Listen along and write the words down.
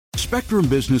Spectrum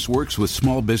Business works with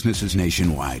small businesses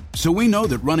nationwide, so we know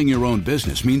that running your own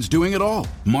business means doing it all.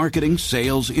 Marketing,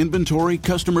 sales, inventory,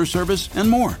 customer service, and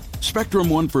more. Spectrum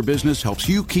One for Business helps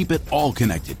you keep it all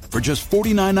connected for just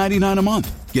 $49.99 a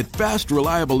month. Get fast,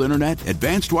 reliable internet,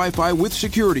 advanced Wi-Fi with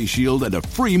Security Shield, and a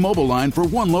free mobile line for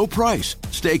one low price.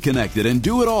 Stay connected and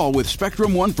do it all with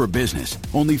Spectrum One for Business.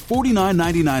 Only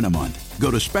 $49.99 a month.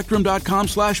 Go to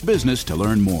spectrum.com/business to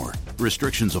learn more.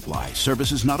 Restrictions apply.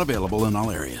 Services not available in all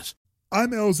areas.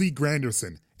 I'm LZ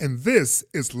Granderson, and this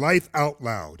is Life Out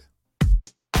Loud.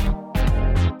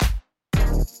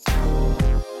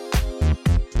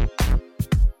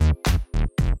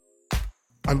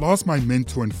 I lost my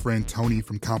mentor and friend Tony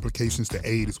from complications to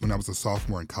AIDS when I was a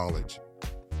sophomore in college.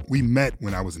 We met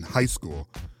when I was in high school.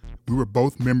 We were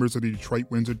both members of the Detroit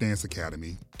Windsor Dance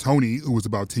Academy. Tony, who was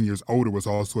about 10 years older, was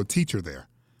also a teacher there.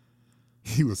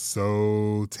 He was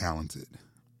so talented,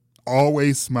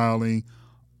 always smiling,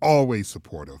 always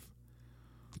supportive.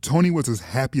 Tony was as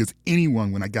happy as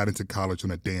anyone when I got into college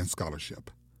on a dance scholarship.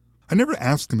 I never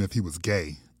asked him if he was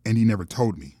gay, and he never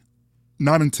told me.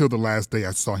 Not until the last day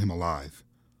I saw him alive.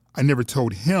 I never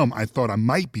told him I thought I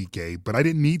might be gay, but I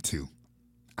didn't need to.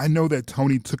 I know that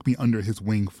Tony took me under his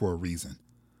wing for a reason.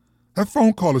 That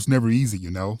phone call is never easy,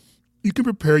 you know. You can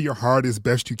prepare your heart as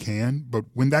best you can, but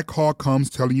when that call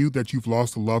comes telling you that you've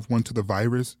lost a loved one to the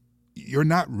virus, you're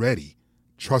not ready.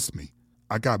 Trust me,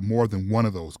 I got more than one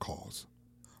of those calls.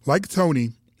 Like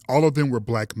Tony, all of them were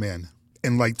black men.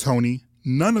 And like Tony,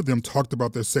 none of them talked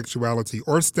about their sexuality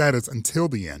or status until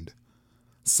the end.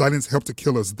 Silence helped to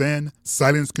kill us then.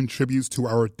 Silence contributes to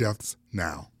our deaths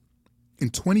now.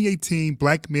 In 2018,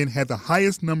 black men had the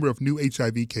highest number of new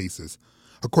HIV cases.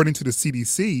 According to the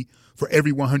CDC, for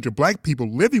every 100 black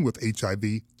people living with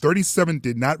HIV, 37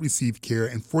 did not receive care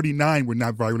and 49 were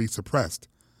not virally suppressed.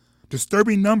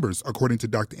 Disturbing numbers, according to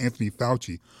Dr. Anthony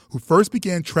Fauci, who first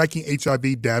began tracking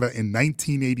HIV data in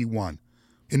 1981.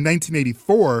 In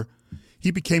 1984,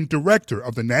 he became director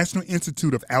of the National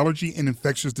Institute of Allergy and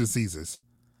Infectious Diseases.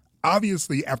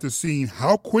 Obviously, after seeing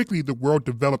how quickly the world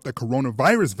developed a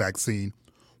coronavirus vaccine,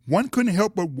 one couldn't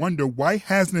help but wonder, why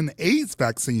hasn't an AIDS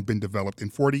vaccine been developed in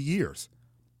 40 years?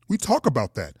 We talk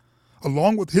about that,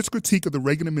 along with his critique of the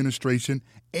Reagan administration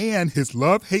and his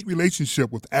love-hate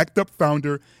relationship with ACT UP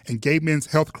founder and Gay Men's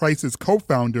Health Crisis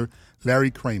co-founder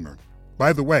Larry Kramer.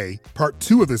 By the way, part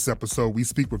 2 of this episode, we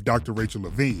speak with Dr. Rachel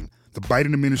Levine, the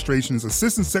Biden administration's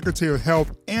Assistant Secretary of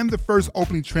Health and the first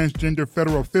openly transgender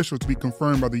federal official to be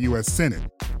confirmed by the U.S. Senate.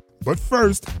 But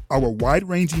first, our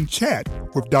wide-ranging chat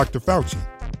with Dr. Fauci.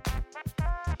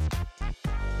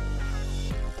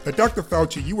 Now, Dr.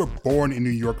 Fauci, you were born in New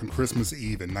York on Christmas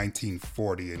Eve in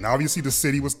 1940, and obviously the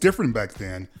city was different back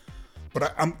then.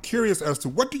 But I'm curious as to,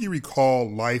 what do you recall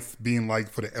life being like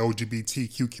for the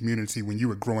LGBTQ community when you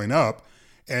were growing up,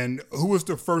 and who was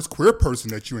the first queer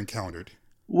person that you encountered?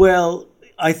 Well,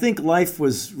 I think life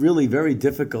was really very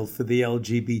difficult for the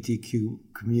LGBTQ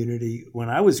community when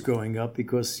I was growing up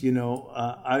because,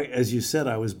 as you said,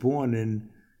 I was born in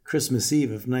Christmas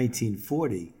Eve of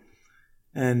 1940.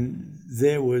 And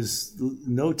there was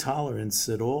no tolerance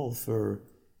at all for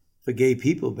gay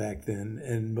people back then.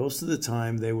 And most of the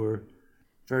time they were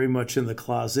very much in the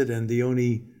closet. And the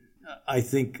only, I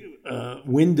think,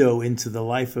 window into the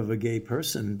life of a gay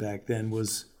person back then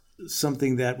was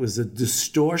something that was a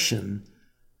distortion,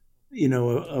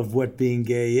 of what being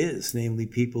gay is, namely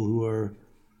people who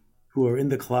are in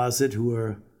the closet, who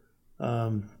are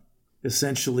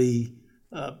essentially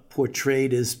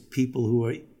portrayed as people who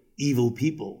are evil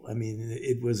people. I mean,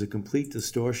 it was a complete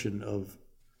distortion of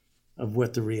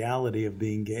what the reality of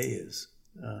being gay is,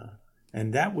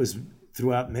 and that was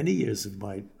throughout many years of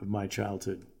my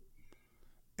childhood.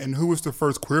 And who was the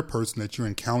first queer person that you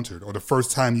encountered, or the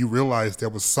first time you realized there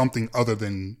was something other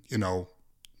than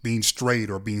being straight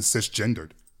or being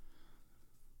cisgendered?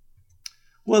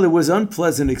 Well, it was an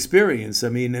unpleasant experience. I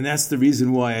mean, and that's the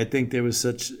reason why I think there was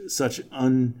such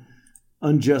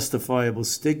unjustifiable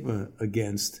stigma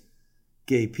against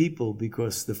gay people,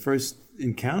 because the first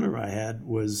encounter I had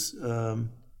was,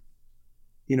 on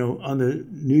the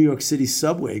New York City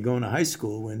subway going to high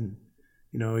school, when,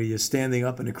 you're standing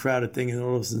up in a crowded thing and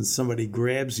all of a sudden somebody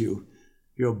grabs your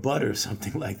butt or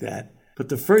something like that. But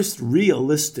the first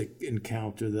realistic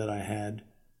encounter that I had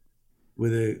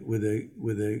with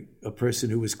a person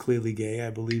who was clearly gay, I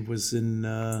believe, was in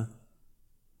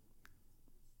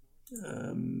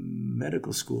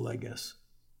medical school, I guess.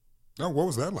 Oh, what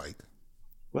was that like?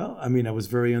 Well, I mean, I was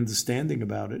very understanding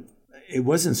about it. It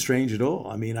wasn't strange at all.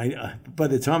 I mean, by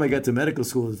the time I got to medical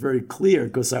school, it was very clear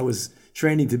because I was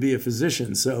training to be a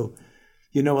physician. So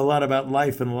you know a lot about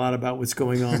life and a lot about what's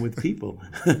going on with people.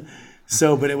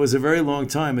 So, but it was a very long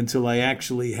time until I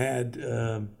actually had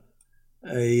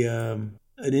an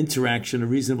interaction, a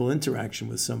reasonable interaction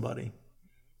with somebody.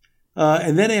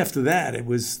 And then after that, it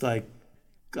was like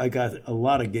I got a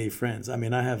lot of gay friends. I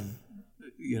mean, I have,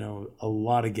 a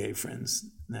lot of gay friends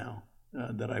now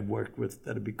that I've worked with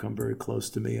that have become very close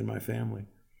to me and my family.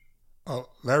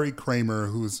 Larry Kramer,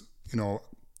 who's,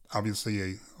 obviously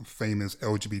a famous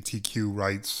LGBTQ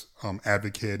rights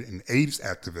advocate and AIDS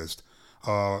activist,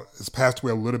 has passed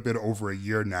away a little bit over a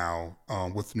year now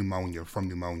with from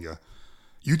pneumonia.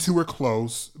 You two were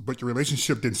close, but your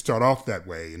relationship didn't start off that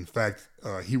way. In fact,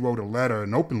 he wrote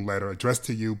an open letter addressed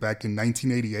to you back in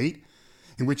 1988,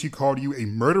 in which he called you a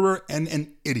murderer and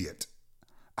an idiot.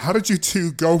 How did you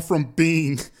two go from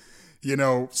being,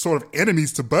 sort of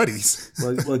enemies to buddies?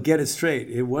 Well, get it straight.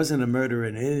 It wasn't a murderer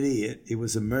and an idiot. It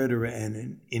was a murderer and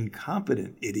an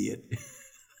incompetent idiot.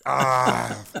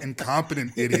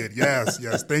 Incompetent idiot.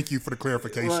 Yes. Thank you for the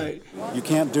clarification. Right. You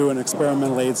can't do an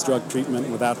experimental AIDS drug treatment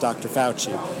without Dr.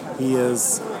 Fauci. He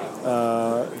is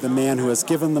the man who has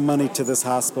given the money to this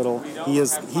hospital. He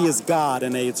is God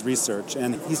in AIDS research,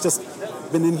 and he's just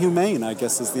been inhumane, I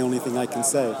guess is the only thing I can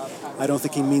say. I don't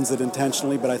think he means it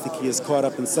intentionally, but I think he is caught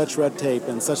up in such red tape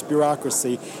and such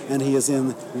bureaucracy, and he is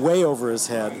in way over his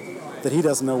head that he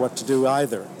doesn't know what to do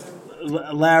either.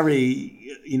 Larry,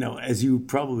 as you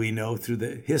probably know through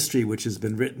the history, which has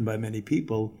been written by many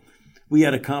people, we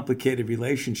had a complicated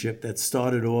relationship that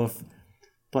started off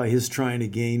by his trying to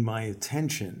gain my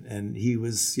attention. And he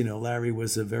was, Larry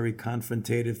was a very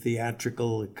confrontative,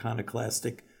 theatrical,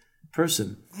 iconoclastic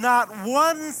person. Not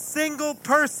one single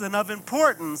person of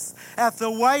importance at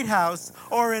the White House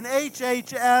or in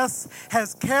HHS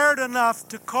has cared enough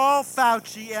to call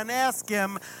Fauci and ask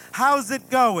him, how's it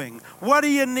going? What do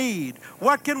you need?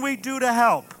 What can we do to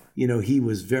help? He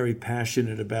was very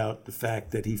passionate about the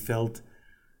fact that he felt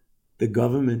the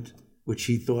government, which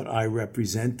he thought I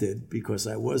represented because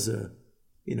I was a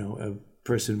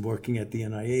person working at the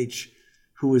NIH,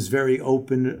 who was very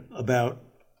open about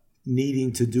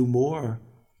needing to do more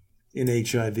in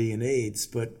HIV and AIDS,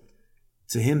 but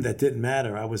to him that didn't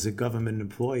matter. I was a government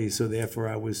employee, so therefore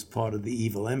I was part of the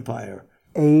evil empire.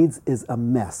 AIDS is a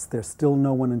mess. There's still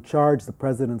no one in charge. The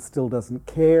president still doesn't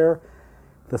care.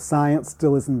 The science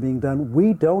still isn't being done.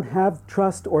 We don't have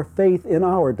trust or faith in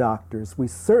our doctors. We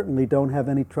certainly don't have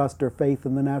any trust or faith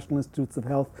in the National Institutes of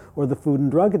Health or the Food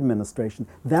and Drug Administration.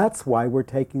 That's why we're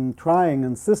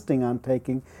insisting on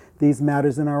taking these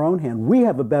matters in our own hand. We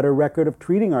have a better record of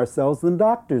treating ourselves than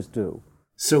doctors do.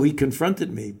 So he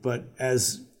confronted me, but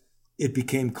as it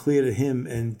became clear to him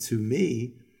and to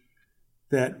me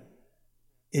that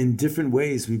in different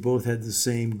ways we both had the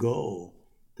same goal,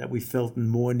 that we felt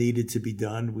more needed to be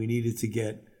done. We needed to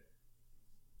get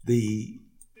the,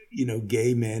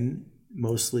 gay men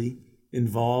mostly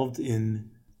involved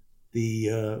in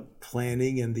the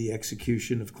planning and the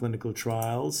execution of clinical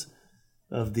trials,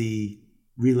 of the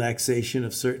relaxation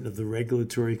of certain of the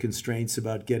regulatory constraints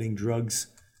about getting drugs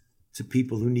to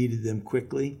people who needed them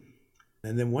quickly.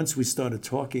 And then once we started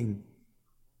talking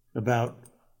about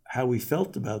how we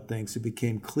felt about things, it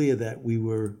became clear that we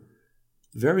were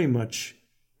very much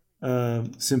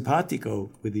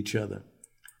simpatico with each other.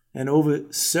 And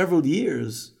over several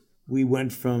years, we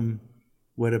went from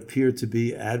what appeared to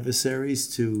be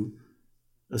adversaries to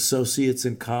associates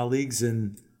and colleagues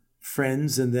and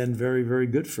friends, and then very, very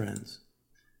good friends.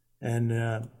 And,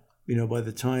 by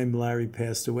the time Larry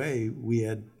passed away, we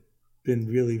had been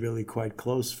really, really quite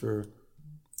close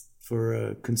for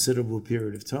a considerable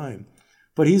period of time.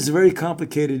 But he's a very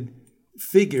complicated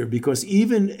figure because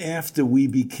even after we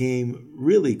became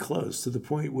really close to the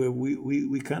point where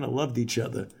we kind of loved each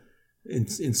other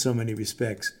in so many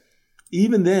respects,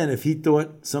 even then, if he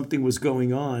thought something was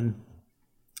going on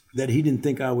that he didn't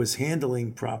think I was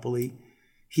handling properly,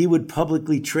 he would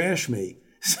publicly trash me.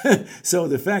 So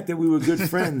the fact that we were good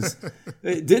friends,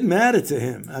 it didn't matter to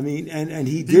him. I mean, and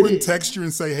he did. He wouldn't text you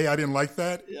and say, "Hey, I didn't like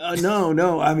that."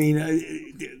 No. I mean,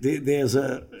 there's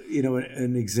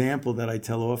an example that I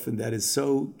tell often that is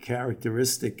so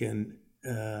characteristic and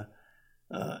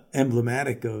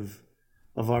emblematic of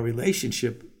our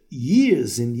relationship.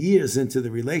 Years and years into the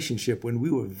relationship, when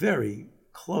we were very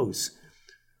close,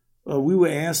 we were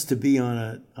asked to be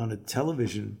on a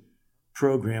television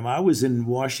program. I was in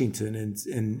Washington,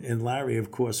 and Larry,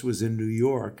 of course, was in New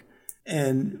York.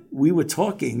 And we were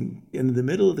talking in the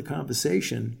middle of the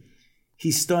conversation.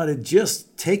 He started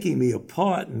just taking me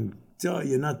apart and,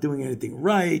 you're not doing anything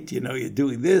right. You're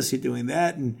doing this, you're doing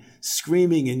that, and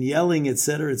screaming and yelling, et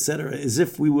cetera, as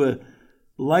if we were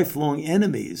lifelong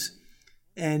enemies.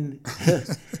 And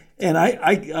and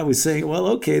I was saying, well,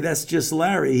 okay, that's just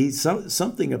Larry.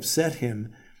 Something upset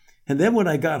him. And then when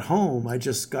I got home, I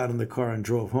just got in the car and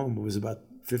drove home. It was about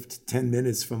 10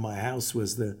 minutes from my house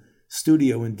was the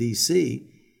studio in D.C.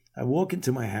 I walk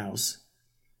into my house,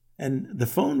 and the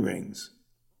phone rings,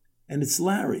 and it's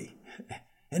Larry.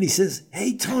 And he says,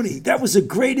 "Hey, Tony, that was a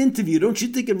great interview. Don't you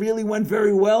think it really went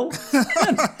very well?"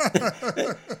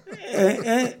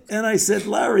 and I said,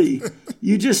 "Larry,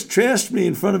 you just trashed me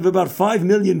in front of about 5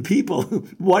 million people.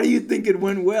 Why do you think it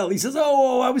went well?" He says,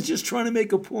 "Oh, I was just trying to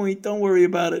make a point. Don't worry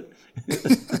about it."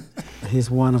 He's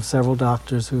one of several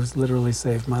doctors who's literally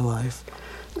saved my life.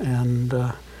 And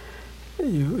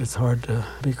it's hard to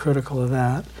be critical of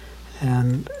that.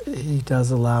 And he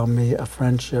does allow me a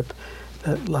friendship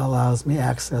that allows me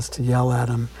access to yell at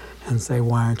him and say,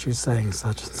 "Why aren't you saying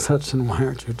such and such, and why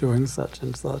aren't you doing such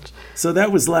and such?" So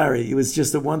that was Larry. He was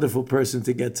just a wonderful person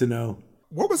to get to know.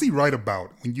 What was he right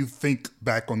about when you think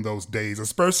back on those days,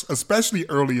 especially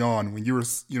early on when you were,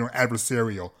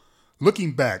 adversarial?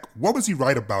 Looking back, what was he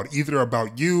right about, either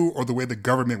about you or the way the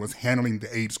government was handling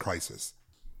the AIDS crisis?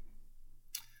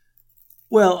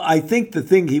 Well, I think the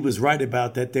thing he was right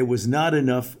about, that there was not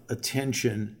enough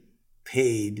attention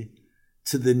paid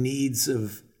to the needs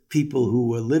of people who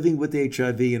were living with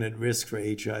HIV and at risk for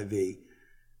HIV.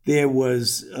 There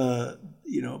was,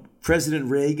 President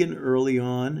Reagan early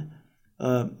on,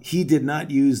 he did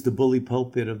not use the bully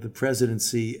pulpit of the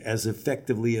presidency as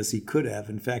effectively as he could have.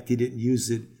 In fact, he didn't use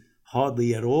it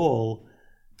hardly at all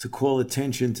to call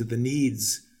attention to the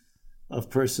needs of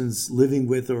persons living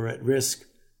with or at risk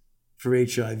for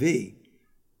HIV.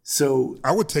 So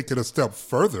I would take it a step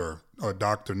further,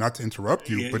 Doctor, not to interrupt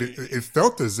you, but it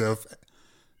felt as if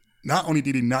not only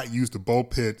did he not use the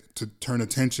pulpit to turn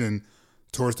attention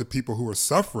towards the people who were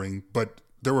suffering, but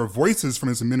there were voices from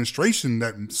his administration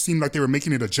that seemed like they were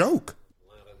making it a joke.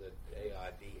 Atlanta, that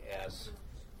AIDS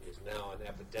is now an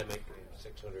epidemic in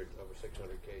over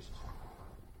 600 cases.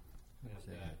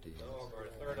 And over a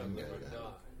third of them are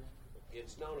not.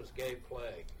 It's known as gay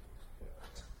plague.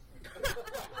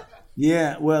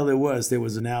 Yeah, well, there was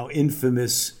a now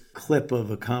infamous clip of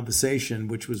a conversation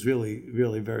which was really,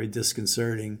 really very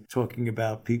disconcerting, talking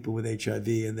about people with HIV,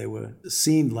 and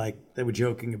seemed like they were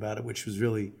joking about it, which was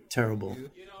really terrible. You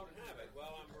don't have it.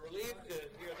 Well, I'm relieved to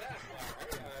hear that,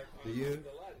 Larry.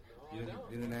 You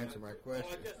didn't answer my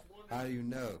question. How do you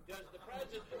know? Does the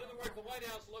president, in other words, the White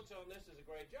House looks on this as a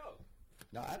great joke?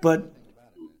 No, but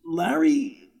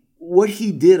Larry, what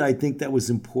he did, I think that was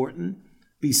important,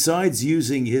 besides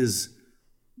using his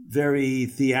very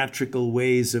theatrical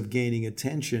ways of gaining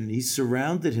attention, he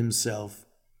surrounded himself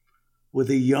with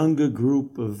a younger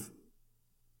group of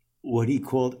what he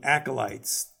called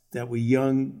acolytes, that were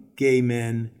young gay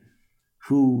men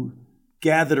who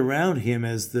gathered around him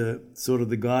as the sort of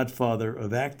the godfather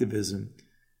of activism.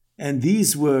 And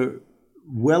these were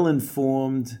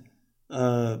well-informed,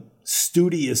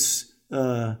 studious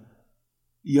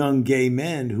young gay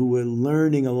men who were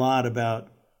learning a lot about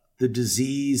the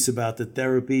disease, about the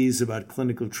therapies, about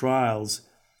clinical trials.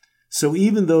 So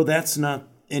even though that's not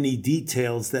any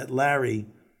details that Larry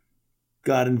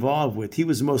got involved with, he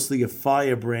was mostly a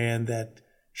firebrand that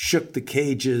shook the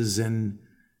cages and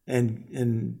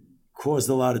caused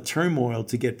a lot of turmoil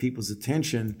to get people's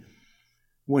attention.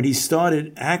 When he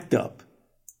started ACT UP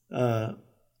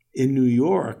in New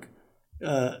York,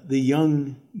 the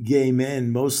young gay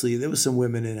men, mostly, there were some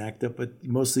women in ACT UP, but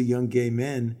mostly young gay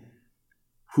men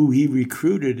who he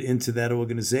recruited into that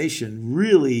organization,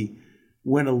 really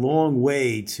went a long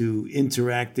way to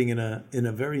interacting in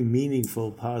a very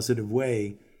meaningful, positive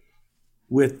way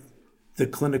with the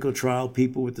clinical trial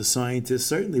people, with the scientists,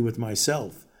 certainly with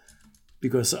myself,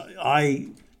 because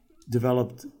I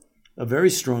developed a very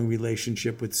strong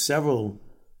relationship with several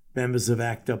members of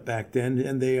ACT UP back then,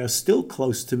 and they are still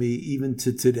close to me even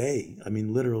to today. I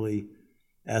mean, literally,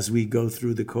 as we go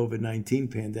through the COVID-19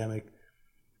 pandemic,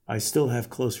 I still have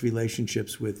close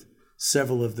relationships with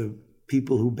several of the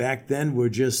people who back then were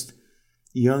just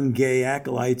young gay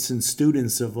acolytes and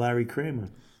students of Larry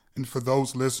Kramer. And for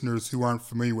those listeners who aren't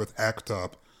familiar with ACT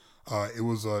UP, it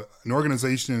was an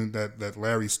organization that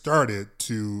Larry started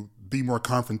to be more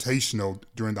confrontational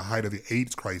during the height of the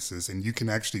AIDS crisis. And you can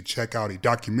actually check out a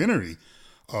documentary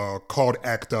called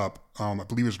ACT UP. I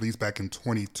believe it was released back in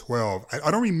 2012.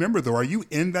 I don't remember, though. Are you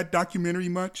in that documentary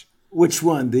much? Which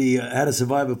one? The How to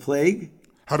Survive a Plague?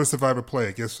 How to Survive a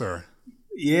Plague, yes, sir.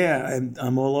 Yeah,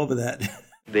 I'm all over that.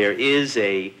 There is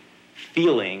a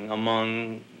feeling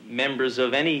among members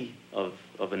of any of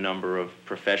a number of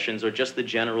professions or just the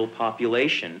general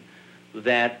population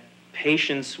that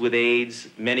patients with AIDS,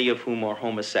 many of whom are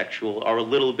homosexual, are a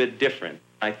little bit different.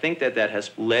 I think that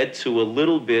has led to a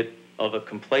little bit of a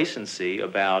complacency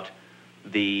about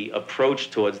the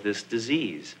approach towards this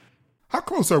disease. How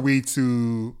close are we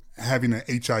to having an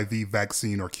HIV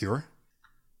vaccine or cure?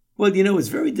 Well, it's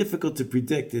very difficult to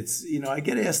predict. It's, I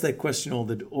get asked that question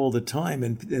all the time,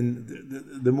 and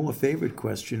the more favorite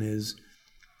question is,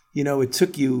 it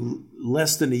took you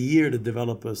less than a year to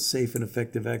develop a safe and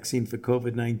effective vaccine for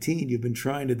COVID-19. You've been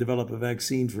trying to develop a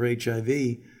vaccine for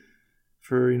HIV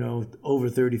for, over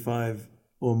 35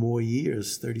 or more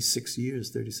years, 36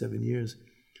 years, 37 years.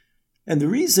 And the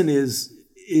reason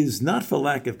is not for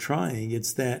lack of trying.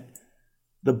 It's that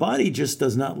the body just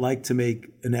does not like to make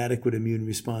an adequate immune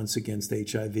response against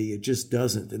HIV. It just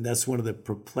doesn't. And that's one of the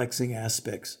perplexing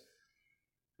aspects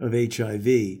of HIV.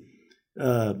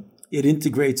 It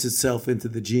integrates itself into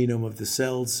the genome of the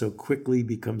cells so quickly,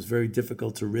 becomes very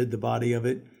difficult to rid the body of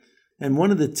it. And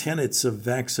one of the tenets of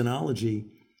vaccinology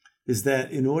is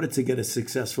that in order to get a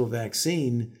successful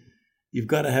vaccine, you've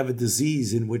got to have a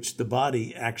disease in which the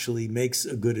body actually makes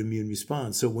a good immune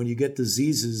response. So when you get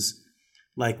diseases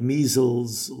like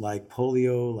measles, like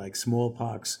polio, like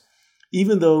smallpox,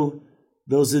 even though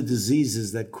those are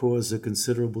diseases that cause a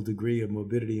considerable degree of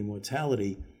morbidity and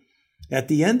mortality, at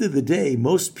the end of the day,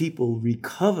 most people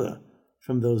recover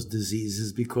from those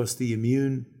diseases because the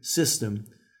immune system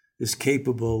is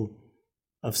capable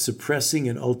of suppressing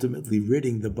and ultimately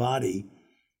ridding the body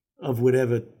of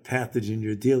whatever pathogen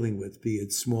you're dealing with, be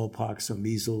it smallpox or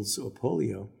measles or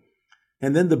polio.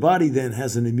 And then the body then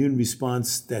has an immune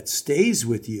response that stays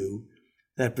with you,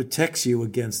 that protects you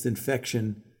against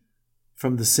infection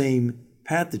from the same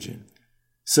pathogen.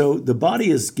 So the body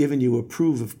has given you a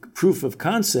proof of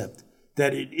concept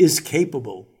that it is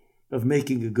capable of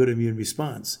making a good immune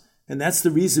response. And that's the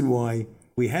reason why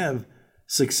we have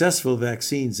successful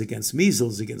vaccines against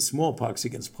measles, against smallpox,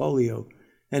 against polio,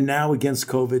 and now against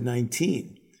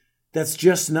COVID-19. That's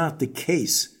just not the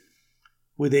case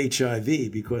with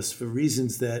HIV, because for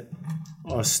reasons that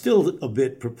are still a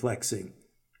bit perplexing,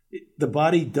 the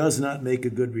body does not make a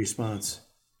good response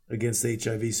against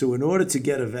HIV. So in order to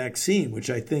get a vaccine, which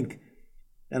I think,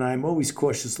 and I'm always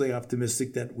cautiously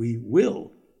optimistic that we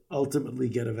will ultimately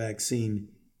get a vaccine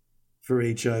for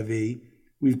HIV,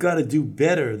 we've got to do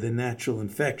better than natural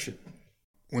infection.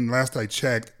 When last I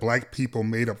checked, Black people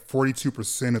made up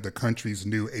 42% of the country's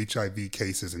new HIV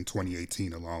cases in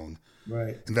 2018 alone.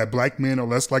 Right. And that Black men are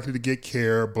less likely to get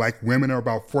care. Black women are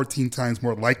about 14 times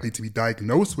more likely to be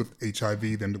diagnosed with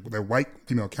HIV than their white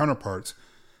female counterparts.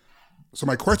 So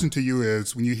my question to you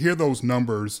is, when you hear those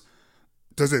numbers,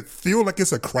 does it feel like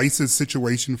it's a crisis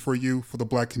situation for you, for the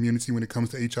Black community when it comes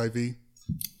to HIV?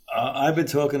 I've been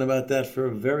talking about that for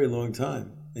a very long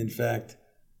time. In fact,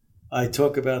 I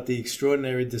talk about the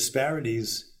extraordinary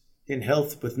disparities in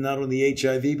health with not only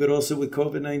HIV, but also with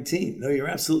COVID-19. No, you're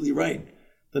absolutely right.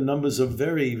 The numbers are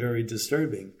very, very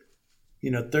disturbing.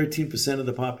 13% of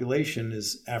the population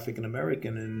is African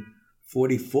American, and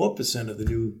 44% of the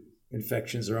new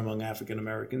infections are among African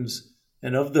Americans.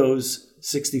 And of those,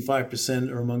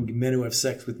 65% are among men who have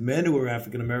sex with men who are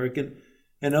African American.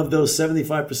 And of those,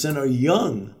 75% are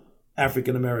young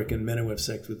African American men who have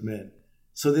sex with men.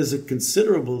 So there's a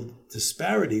considerable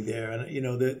disparity there. And,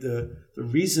 the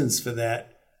reasons for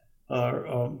that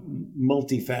are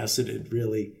multifaceted,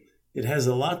 really. It has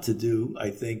a lot to do, I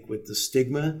think, with the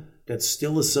stigma that's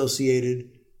still associated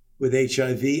with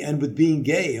HIV and with being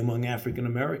gay among African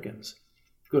Americans.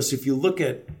 Because if you look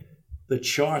at the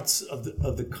charts of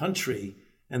the country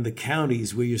and the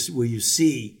counties where you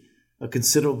see a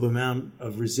considerable amount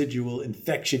of residual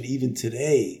infection even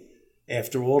today,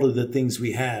 after all of the things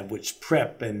we have, which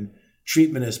PrEP and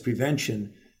treatment as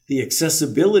prevention, the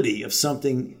accessibility of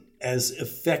something as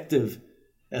effective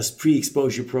as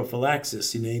pre-exposure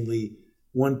prophylaxis, namely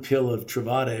one pill of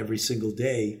Truvada every single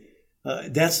day,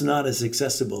 that's not as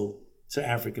accessible to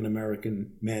African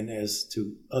American men as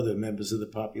to other members of the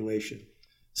population.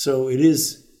 So it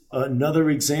is another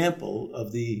example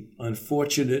of the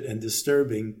unfortunate and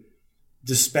disturbing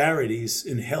disparities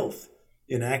in health,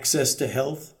 in access to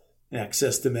health,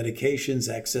 access to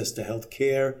medications, access to health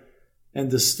care,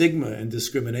 and the stigma and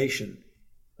discrimination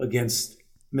against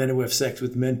men who have sex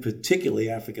with men, particularly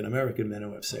African American men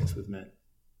who have sex with men.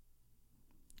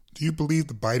 Do you believe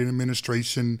the Biden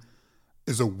administration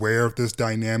is aware of this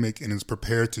dynamic and is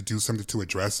prepared to do something to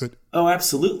address it? Oh,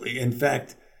 absolutely. In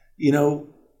fact,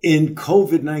 in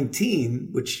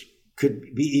COVID-19, which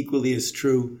could be equally as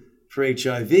true for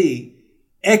HIV,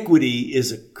 equity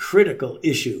is a critical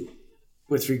issue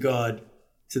with regard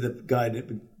to the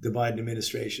Biden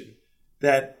administration.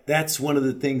 that's one of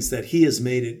the things that he has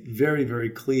made it very, very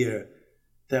clear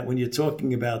that when you're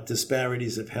talking about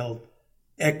disparities of health,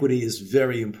 equity is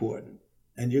very important.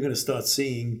 And you're going to start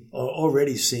seeing, or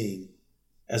already seeing,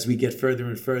 as we get further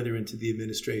and further into the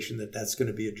administration, that that's going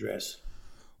to be addressed.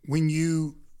 When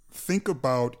you think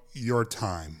about your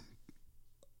time,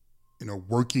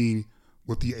 working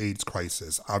with the AIDS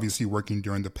crisis, obviously working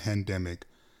during the pandemic,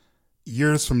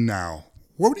 years from now,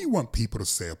 what do you want people to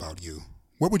say about you?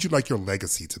 What would you like your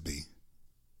legacy to be?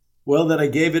 Well, that I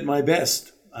gave it my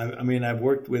best. I mean, I've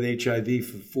worked with HIV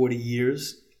for 40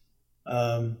 years.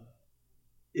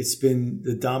 It's been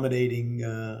the dominating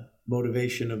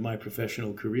motivation of my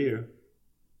professional career.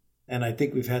 And I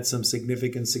think we've had some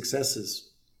significant successes,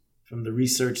 from the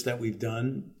research that we've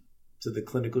done to the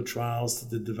clinical trials to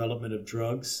the development of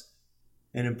drugs.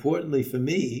 And importantly for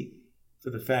me, for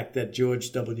the fact that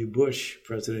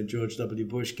President George W.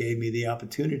 Bush gave me the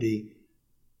opportunity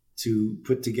to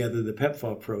put together the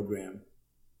PEPFAR program,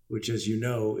 which, as you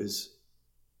know, is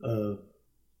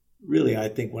really, I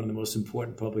think, one of the most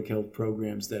important public health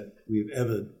programs that we've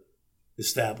ever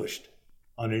established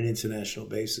on an international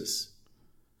basis.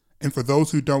 And for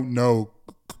those who don't know,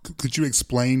 could you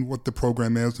explain what the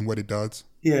program is and what it does?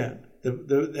 Yeah,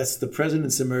 that's the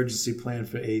President's Emergency Plan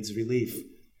for AIDS Relief.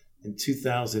 In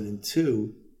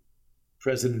 2002,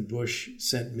 President Bush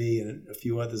sent me and a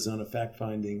few others on a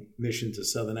fact-finding mission to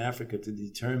Southern Africa to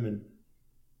determine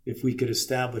if we could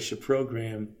establish a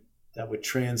program that would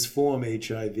transform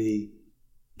HIV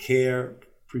care,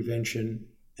 prevention,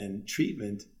 and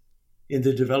treatment in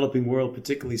the developing world,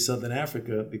 particularly Southern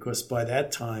Africa, because by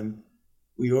that time,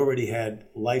 we already had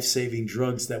life-saving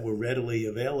drugs that were readily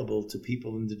available to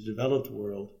people in the developed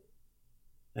world.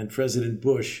 And President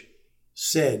Bush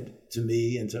said to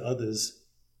me and to others,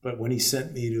 but when he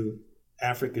sent me to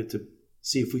Africa to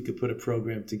see if we could put a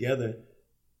program together,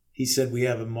 he said we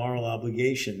have a moral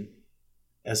obligation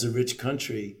as a rich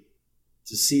country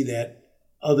to see that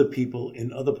other people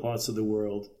in other parts of the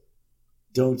world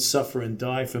don't suffer and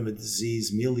die from a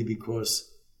disease merely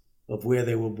because of where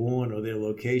they were born or their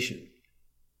location.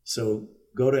 So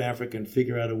go to Africa and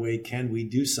figure out a way, can we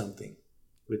do something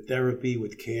with therapy,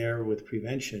 with care, with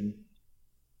prevention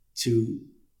to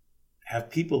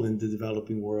have people in the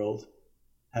developing world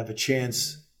have a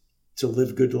chance to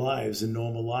live good lives and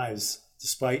normal lives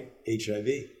despite HIV.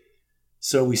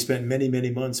 So we spent many, many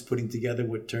months putting together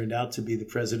what turned out to be the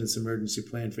President's Emergency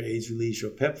Plan for AIDS Relief, or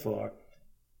PEPFAR,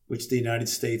 which the United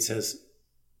States has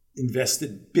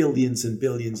invested billions and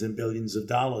billions and billions of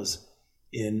dollars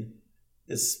in.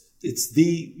 It's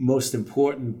the most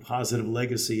important positive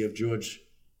legacy of George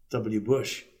W.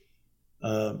 Bush.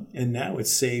 And now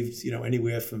it's saved,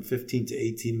 anywhere from 15 to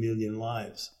 18 million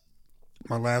lives.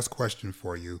 My last question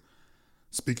for you.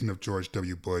 Speaking of George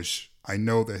W. Bush, I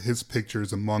know that his picture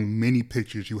is among many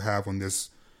pictures you have on this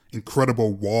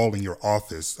incredible wall in your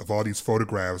office of all these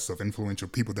photographs of influential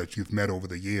people that you've met over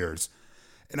the years.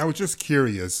 And I was just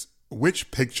curious,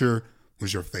 which picture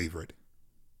was your favorite?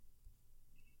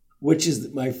 Which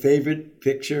is my favorite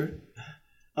picture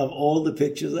of all the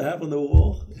pictures I have on the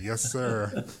wall? Yes,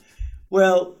 sir.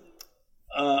 Well,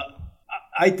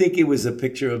 I think it was a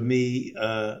picture of me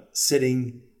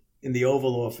sitting in the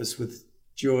Oval Office with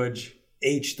George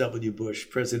H.W. Bush,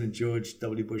 President George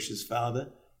W. Bush's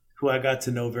father, who I got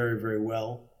to know very, very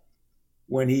well.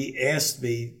 When he asked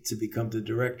me to become the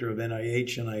director of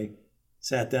NIH, and I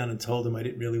sat down and told him I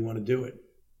didn't really want to do it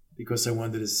because I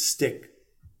wanted to stick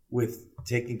with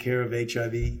taking care of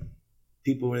HIV,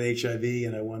 people with HIV,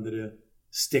 and I wanted to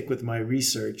stick with my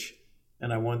research,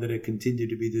 and I wanted to continue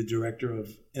to be the director of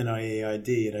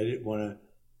NIAID, and I didn't want to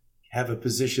have a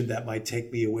position that might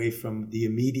take me away from the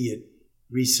immediate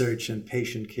research and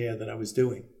patient care that I was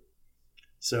doing.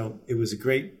 So it was a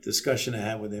great discussion I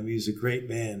had with him. He was a great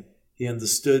man. He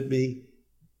understood me.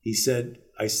 He said,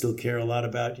 I still care a lot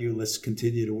about you. Let's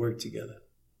continue to work together.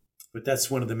 But that's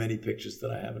one of the many pictures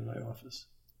that I have in my office.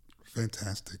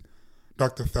 Fantastic.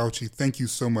 Dr. Fauci, thank you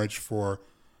so much for,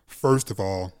 first of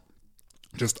all,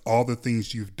 just all the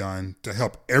things you've done to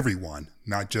help everyone,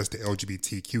 not just the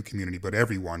LGBTQ community, but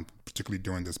everyone, particularly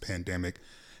during this pandemic.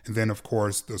 And then, of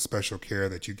course, the special care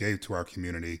that you gave to our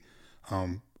community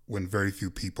when very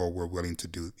few people were willing to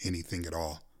do anything at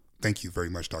all. Thank you very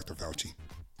much, Dr. Fauci.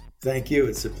 Thank you.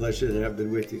 It's a pleasure to have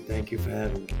been with you. Thank you for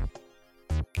having me.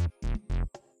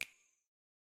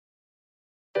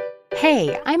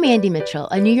 Hey, I'm Andy Mitchell,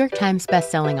 a New York Times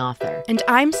bestselling author. And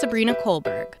I'm Sabrina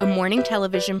Kohlberg, a morning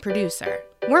television producer.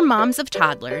 We're moms of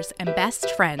toddlers and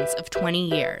best friends of 20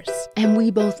 years. And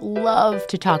we both love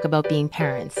to talk about being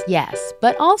parents, yes,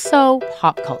 but also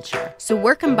pop culture. So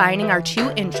we're combining our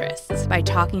two interests by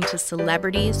talking to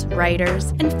celebrities, writers,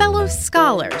 and fellow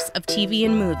scholars of TV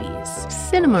and movies.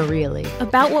 Cinema, really.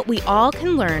 About what we all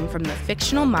can learn from the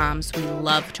fictional moms we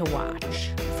love to watch.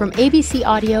 From ABC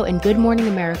Audio and Good Morning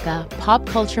America, Pop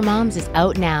Culture Moms is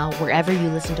out now wherever you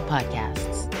listen to podcasts.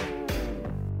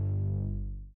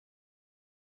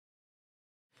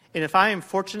 And if I am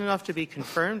fortunate enough to be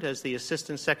confirmed as the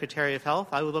Assistant Secretary of Health,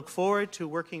 I would look forward to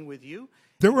working with you.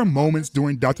 There were moments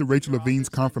during Dr. Rachel Levine's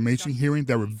confirmation hearing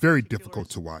that were very difficult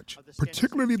to watch,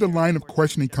 particularly the line of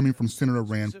questioning coming from Senator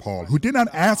Rand Paul, who did not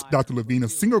ask Dr. Levine a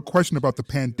single question about the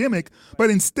pandemic, but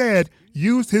instead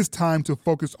used his time to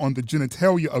focus on the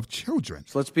genitalia of children.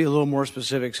 So let's be a little more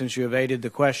specific since you evaded the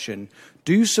question.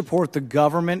 Do you support the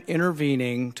government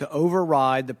intervening to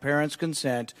override the parent's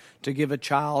consent to give a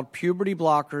child puberty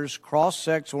blockers,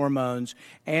 cross-sex hormones,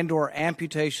 and/or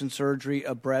amputation surgery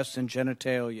of breasts and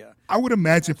genitalia? I would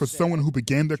imagine for someone who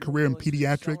began their career in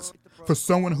pediatrics, for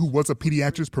someone who was a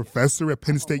pediatrics professor at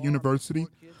Penn State University,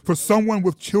 for someone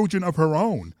with children of her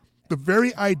own, the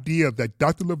very idea that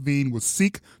Dr. Levine would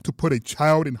seek to put a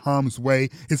child in harm's way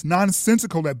is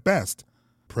nonsensical at best,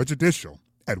 prejudicial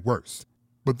at worst.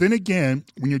 But then again,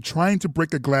 when you're trying to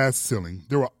break a glass ceiling,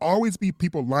 there will always be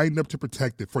people lined up to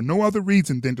protect it for no other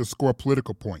reason than to score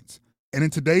political points. And in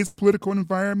today's political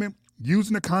environment,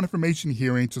 using a confirmation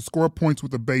hearing to score points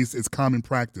with a base is common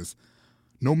practice,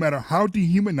 no matter how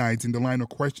dehumanizing the line of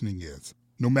questioning is,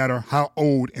 no matter how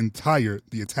old and tired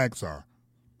the attacks are.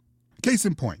 Case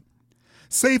in point,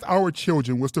 Save Our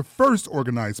Children was the first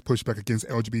organized pushback against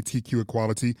LGBTQ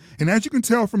equality, and as you can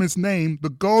tell from its name, the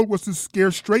goal was to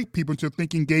scare straight people into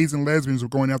thinking gays and lesbians were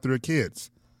going after their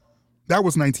kids. That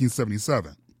was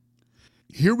 1977.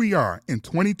 Here we are in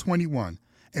 2021,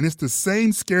 and it's the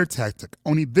same scare tactic,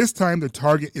 only this time the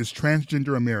target is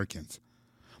transgender Americans.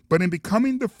 But in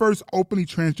becoming the first openly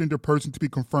transgender person to be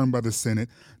confirmed by the Senate,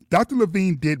 Dr.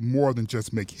 Levine did more than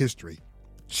just make history.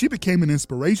 She became an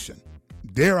inspiration.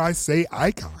 Dare I say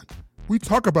icon. We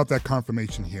talk about that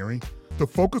confirmation hearing, the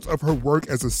focus of her work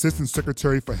as Assistant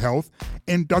Secretary for Health,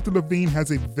 and Dr. Levine has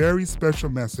a very special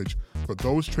message for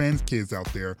those trans kids out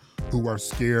there who are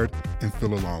scared and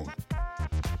feel alone.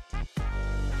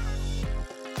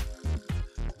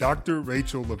 Dr.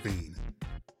 Rachel Levine,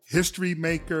 history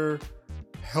maker,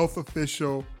 health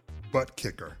official, butt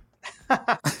kicker.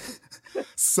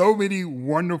 So many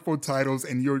wonderful titles,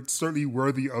 and you're certainly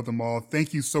worthy of them all.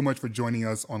 Thank you so much for joining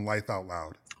us on Life Out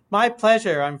Loud. My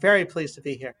pleasure. I'm very pleased to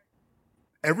be here.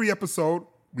 Every episode,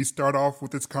 we start off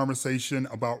with this conversation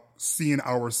about seeing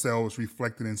ourselves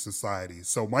reflected in society.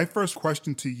 So my first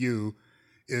question to you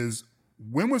is,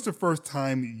 when was the first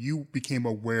time you became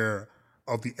aware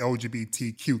of the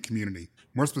LGBTQ community,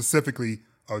 more specifically,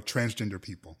 transgender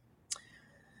people?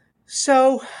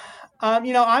 So,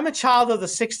 I'm a child of the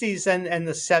 60s and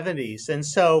the 70s. And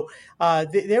so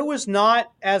there was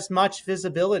not as much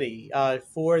visibility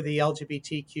for the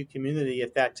LGBTQ community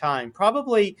at that time.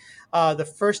 Probably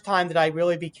the first time that I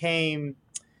really became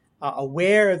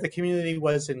aware of the community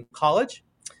was in college.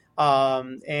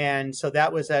 And so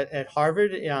that was at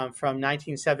Harvard from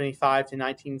 1975 to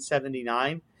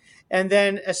 1979. And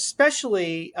then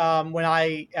especially when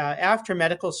after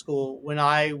medical school, when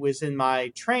I was in my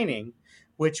training,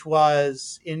 which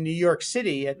was in New York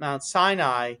City at Mount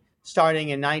Sinai, starting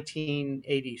in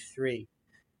 1983.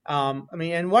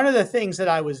 And one of the things that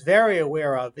I was very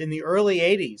aware of in the early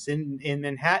 80s in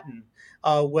Manhattan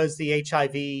was the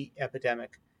HIV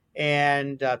epidemic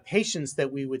and patients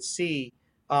that we would see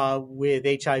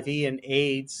with HIV and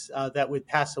AIDS that would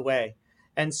pass away.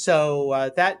 And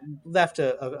so that left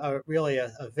a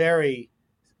very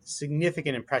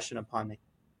significant impression upon me.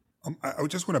 I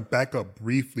just want to back up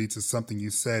briefly to something you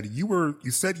said. You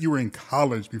said you were in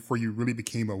college before you really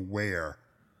became aware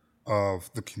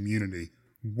of the community.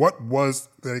 What was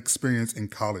that experience in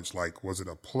college like? Was it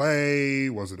a play?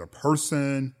 Was it a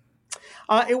person?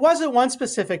 It wasn't one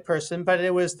specific person, but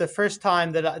it was the first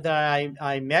time that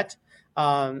I met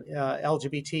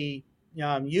LGBT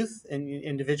youth and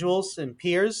individuals and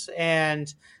peers.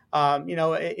 And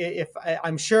if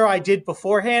I'm sure I did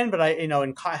beforehand, but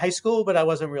in high school, but I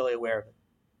wasn't really aware of it.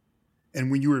 And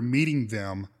when you were meeting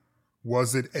them,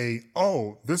 was it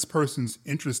this person's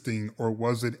interesting, or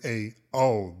was it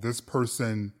this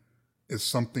person is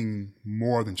something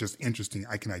more than just interesting?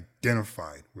 I can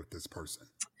identify with this person.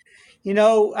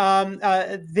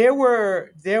 There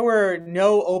were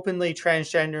no openly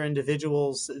transgender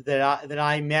individuals that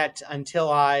I met until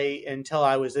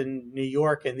I was in New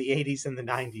York in the 80s and the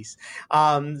 90s.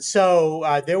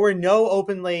 So there were no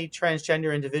openly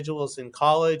transgender individuals in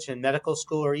college and medical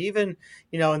school, or even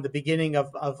in the beginning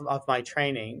of my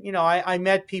training. I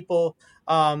met people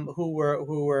who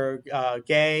were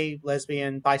gay,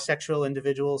 lesbian, bisexual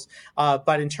individuals.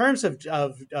 But in terms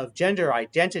of gender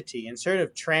identity and sort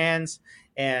of trans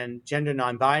and gender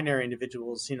non-binary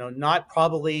individuals, not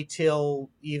probably till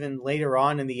even later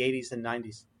on in the 80s and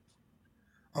 90s.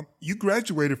 You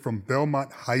graduated from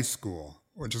Belmont High School,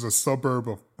 which is a suburb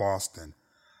of Boston.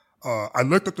 I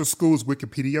looked at the school's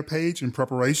Wikipedia page in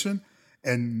preparation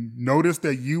and noticed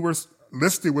that you were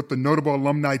listed with the notable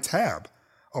alumni tab.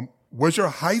 Was your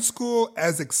high school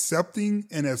as accepting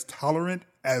and as tolerant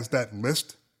as that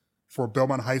list for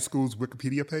Belmont High School's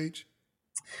Wikipedia page?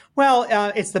 Well,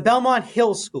 it's the Belmont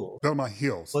Hills School. Belmont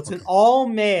Hills. Well, it's an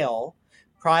all-male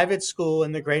private school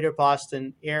in the greater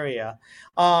Boston area.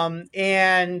 At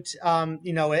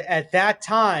that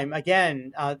time,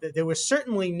 again, there was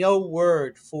certainly no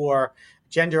word for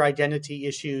gender identity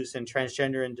issues and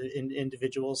transgender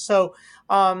individuals. So,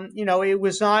 it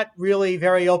was not really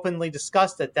very openly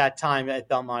discussed at that time at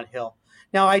Belmont Hill.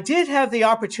 Now, I did have the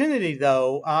opportunity,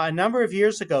 though, a number of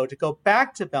years ago to go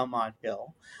back to Belmont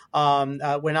Hill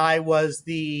when I was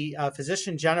the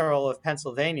physician general of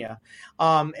Pennsylvania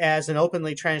as an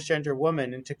openly transgender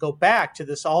woman, and to go back to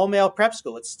this all-male prep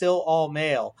school. It's still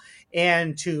all-male.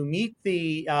 And to meet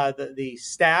the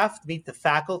staff, meet the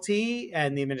faculty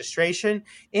and the administration,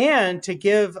 and to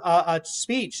give a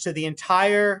speech to the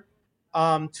entire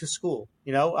to school.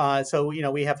 So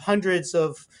we have hundreds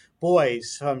of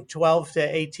boys from 12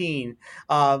 to 18,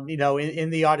 in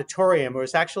the auditorium, or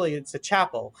it's a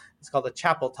chapel. It's called a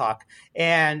chapel talk.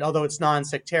 And although it's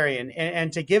non-sectarian,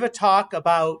 and to give a talk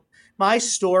about my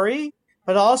story,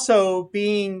 but also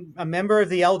being a member of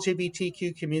the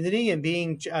LGBTQ community and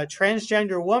being a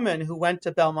transgender woman who went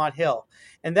to Belmont Hill.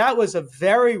 And that was a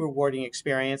very rewarding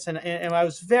experience. And I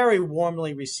was very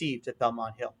warmly received at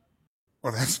Belmont Hill.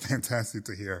 Well, that's fantastic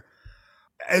to hear.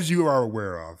 As you are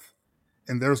aware of,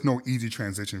 and there's no easy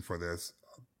transition for this,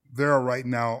 there are right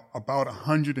now about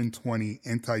 120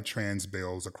 anti-trans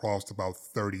bills across about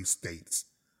 30 states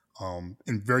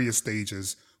in various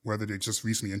stages, whether they're just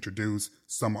recently introduced.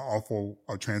 Some awful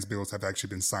trans bills have actually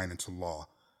been signed into law.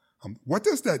 What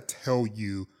does that tell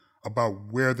you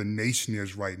about where the nation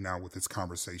is right now with this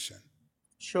conversation?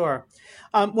 Sure.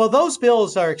 Well, those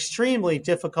bills are extremely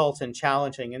difficult and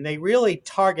challenging, and they really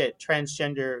target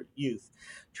transgender youth.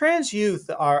 Trans youth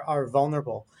are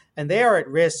vulnerable, and they are at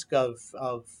risk of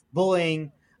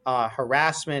bullying,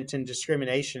 harassment, and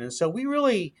discrimination. And so we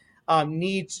really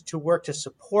need to work to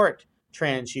support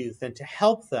trans youth and to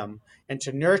help them and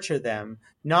to nurture them,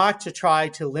 not to try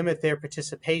to limit their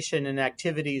participation in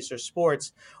activities or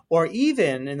sports, or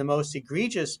even in the most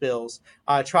egregious bills,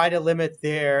 try to limit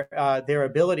their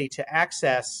ability to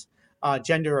access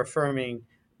gender affirming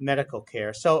medical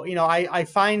care. So, I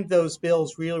find those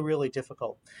bills really, really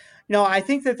difficult. I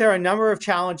think that there are a number of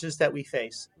challenges that we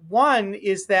face. One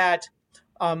is that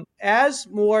as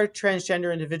more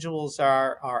transgender individuals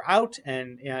are out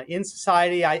and in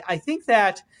society, I think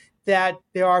that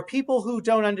there are people who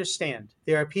don't understand.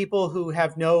 There are people who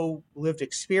have no lived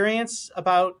experience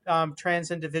about trans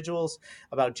individuals,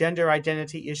 about gender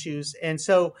identity issues. And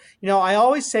so, I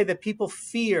always say that people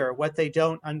fear what they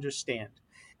don't understand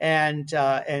and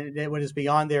what is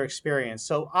beyond their experience.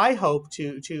 So I hope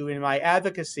to in my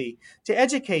advocacy, to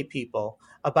educate people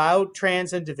about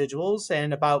trans individuals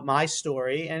and about my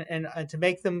story, and to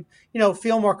make them,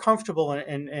 feel more comfortable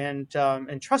and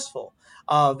trustful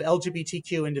of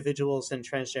LGBTQ individuals and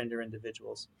transgender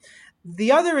individuals.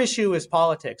 The other issue is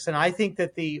politics, and I think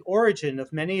that the origin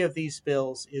of many of these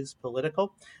bills is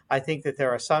political. I think that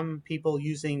there are some people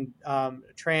using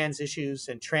trans issues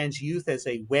and trans youth as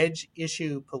a wedge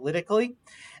issue politically.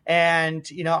 And,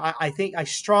 I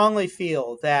strongly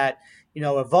feel that,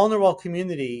 a vulnerable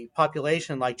community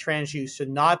population like trans youth should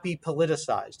not be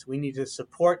politicized. We need to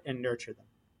support and nurture them.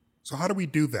 So how do we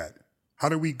do that? How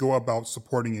do we go about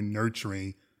supporting and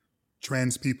nurturing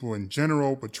trans people in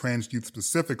general, but trans youth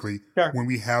specifically, when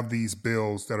we have these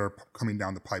bills that are coming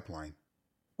down the pipeline?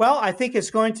 Well, I think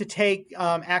it's going to take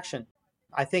action.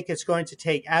 I think it's going to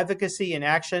take advocacy and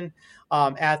action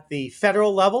at the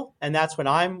federal level, and that's what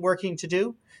I'm working to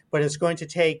do. But it's going to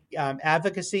take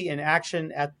advocacy and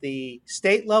action at the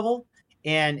state level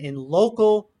and in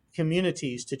local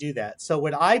communities to do that. So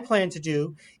what I plan to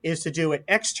do is to do it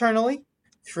externally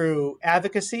through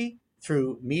advocacy,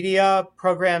 through media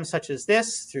programs such as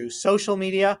this, through social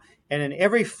media, and in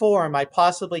every forum I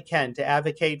possibly can to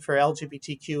advocate for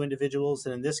LGBTQ individuals,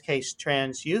 and in this case,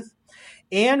 trans youth.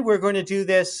 And we're going to do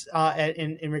this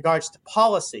in regards to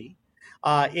policy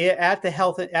at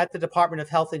the Department of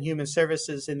Health and Human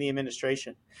Services in the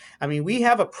administration. I mean, we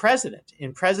have a president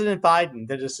in President Biden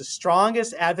that is the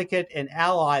strongest advocate and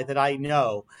ally that I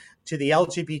know to the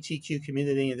LGBTQ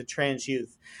community and the trans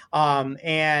youth.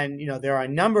 And, there are a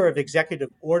number of executive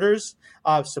orders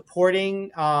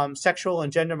supporting sexual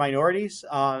and gender minorities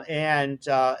and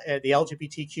the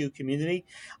LGBTQ community,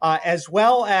 as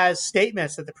well as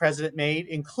statements that the president made,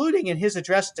 including in his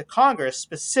address to Congress,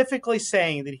 specifically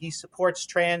saying that he supports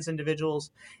trans individuals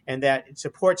and that it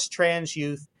supports trans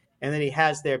youth and that he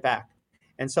has their back.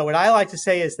 And so what I like to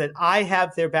say is that I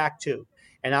have their back too.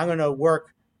 And I'm going to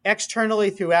work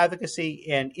externally through advocacy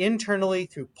and internally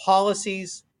through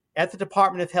policies at the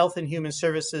Department of Health and Human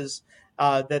Services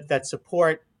that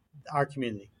support our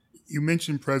community. You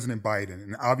mentioned President Biden,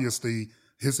 and obviously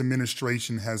his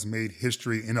administration has made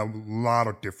history in a lot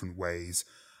of different ways.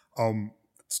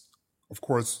 Of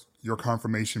course, your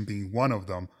confirmation being one of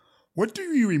them. What do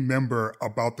you remember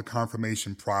about the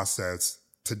confirmation process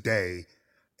today,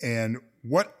 and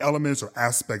what elements or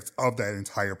aspects of that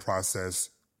entire process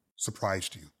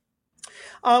surprised you?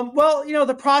 Well,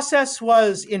 the process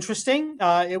was interesting.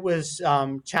 It was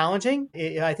challenging.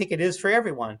 I think it is for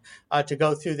everyone to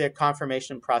go through their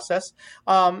confirmation process.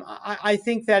 I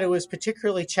think that it was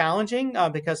particularly challenging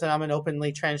because I'm an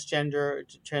openly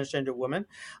transgender woman.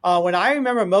 What I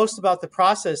remember most about the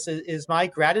process is my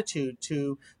gratitude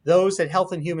to those at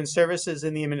Health and Human Services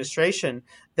in the administration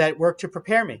that worked to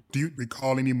prepare me. Do you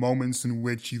recall any moments in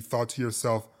which you thought to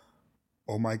yourself,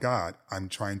 oh my God, I'm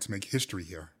trying to make history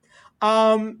here?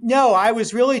 No, I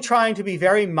was really trying to be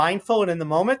very mindful and in the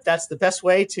moment. That's the best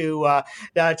way to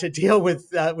deal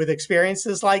with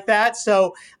experiences like that.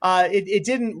 So it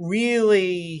didn't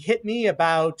really hit me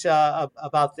about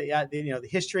the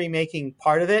history making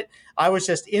part of it. I was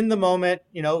just in the moment,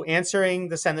 answering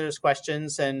the senator's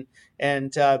questions and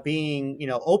being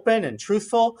open and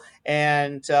truthful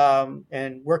and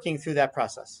working through that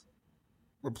process.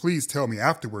 Well, please tell me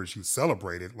afterwards you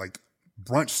celebrated, like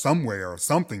brunch somewhere or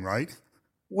something, right?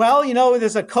 Well,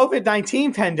 there's a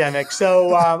COVID-19 pandemic,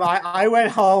 so I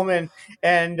went home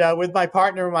and with my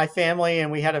partner and my family,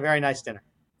 and we had a very nice dinner.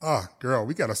 Oh, girl,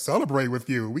 we got to celebrate with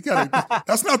you.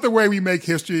 That's not the way we make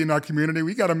history in our community.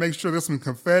 We got to make sure there's some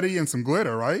confetti and some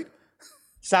glitter, right?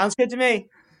 Sounds good to me.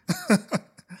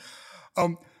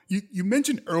 You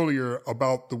mentioned earlier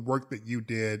about the work that you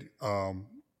did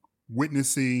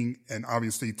witnessing and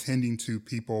obviously tending to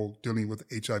people dealing with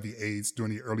HIV/AIDS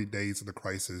during the early days of the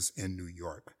crisis in New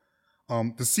York.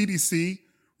 The CDC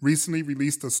recently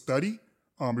released a study,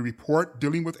 a report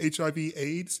dealing with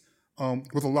HIV/AIDS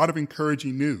with a lot of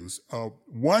encouraging news.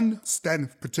 One stat in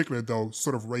particular, though,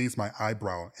 sort of raised my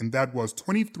eyebrow, and that was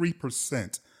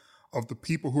 23% of the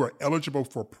people who are eligible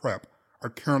for PrEP are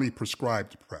currently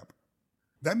prescribed PrEP.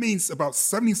 That means about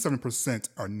 77%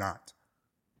 are not.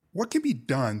 What can be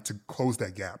done to close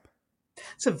that gap?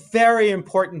 It's a very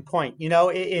important point. In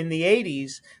the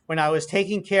 80s, when I was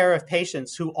taking care of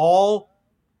patients who all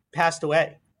passed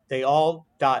away, they all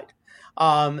died.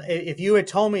 If you had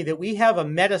told me that we have a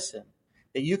medicine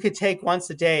that you could take once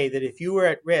a day, that if you were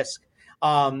at risk,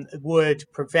 would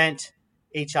prevent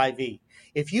HIV.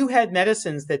 If you had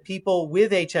medicines that people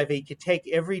with HIV could take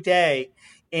every day,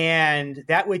 and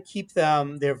that would keep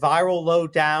their viral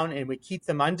load down and would keep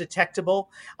them undetectable,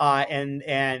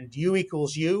 and U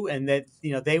equals U, and that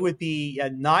they would be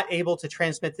not able to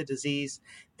transmit the disease,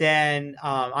 then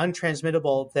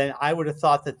untransmittable, then I would have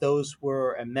thought that those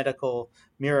were a medical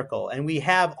miracle. And we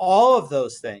have all of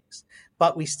those things,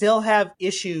 but we still have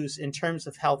issues in terms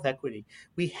of health equity.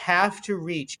 We have to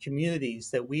reach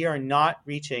communities that we are not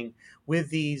reaching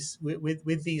with these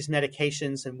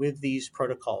medications and with these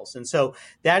protocols. And so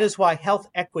that is why health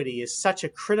equity is such a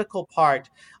critical part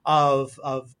of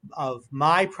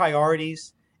my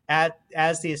priorities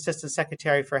as the Assistant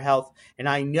Secretary for Health. And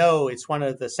I know it's one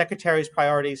of the Secretary's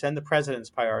priorities and the President's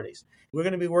priorities. We're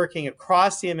going to be working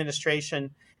across the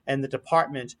administration and the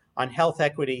department on health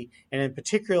equity, and in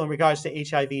particular in regards to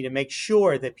HIV, to make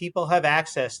sure that people have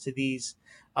access to these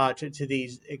to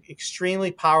these extremely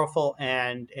powerful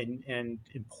and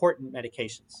important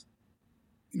medications.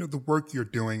 The work you're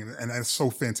doing, and that's so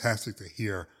fantastic to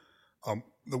hear.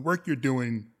 The work you're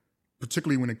doing,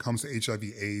 particularly when it comes to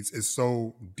HIV/AIDS, is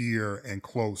so dear and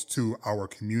close to our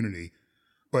community.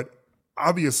 But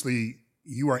obviously,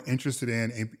 you are interested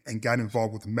in and got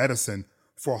involved with medicine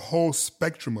for a whole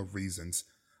spectrum of reasons.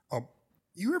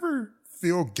 You ever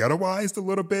feel ghettoized a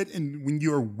little bit? And when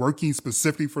you're working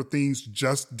specifically for things,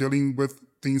 just dealing with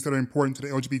things that are important to the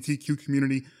LGBTQ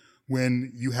community,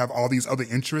 when you have all these other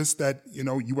interests that,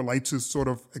 you would like to sort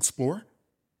of explore?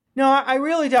 No, I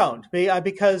really don't,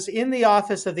 because in the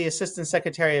Office of the Assistant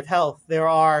Secretary of Health, there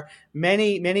are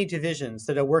many, many divisions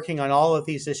that are working on all of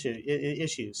these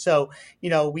issues. So,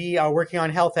 we are working on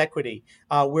health equity.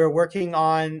 We're working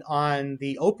on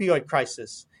the opioid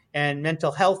crisis and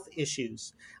mental health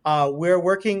issues. We're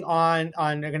working on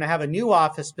we're going to have a new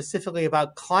office specifically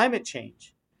about climate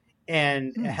change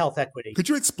and health equity. Could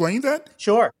you explain that?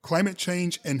 Sure. Climate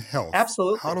change and health.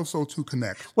 Absolutely. How do those two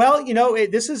connect? Well,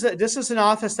 this is an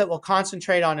office that will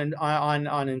concentrate on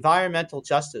environmental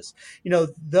justice.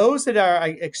 Those that are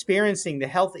experiencing the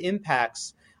health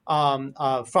impacts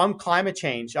from climate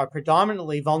change are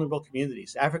predominantly vulnerable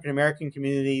communities: African American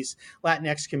communities,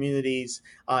 Latinx communities,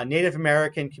 Native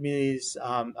American communities,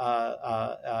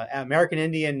 American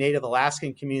Indian, Native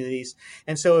Alaskan communities.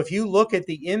 And so, if you look at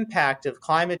the impact of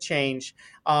climate change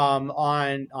on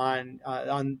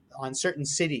certain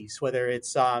cities, whether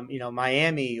it's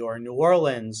Miami or New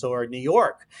Orleans or New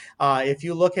York, if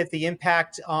you look at the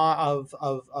impact of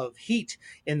heat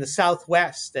in the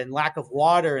Southwest and lack of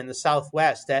water in the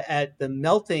Southwest, at the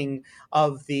melting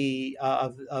of the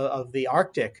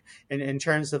Arctic in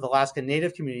terms of Alaskan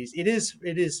Native communities, it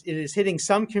is hitting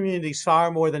some communities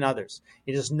far more than others.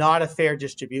 It is not a fair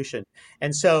distribution,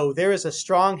 and so there is a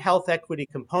strong health equity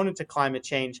component to climate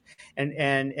change,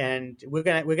 and we're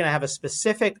gonna have a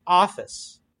specific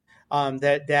office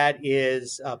that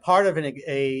is part of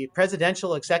a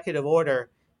presidential executive order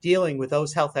dealing with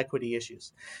those health equity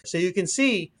issues. So you can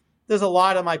see there's a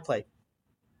lot on my plate.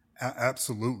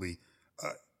 Absolutely.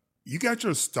 You got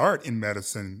your start in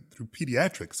medicine through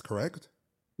pediatrics, correct?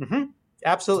 Mm-hmm.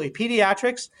 Absolutely.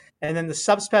 Pediatrics, and then the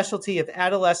subspecialty of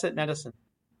adolescent medicine.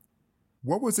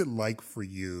 What was it like for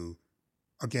you,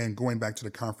 again, going back to the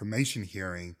confirmation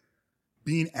hearing,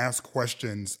 being asked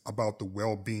questions about the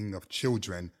well-being of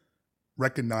children,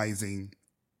 recognizing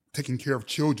taking care of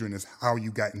children is how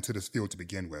you got into this field to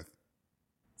begin with?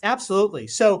 Absolutely.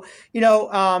 So,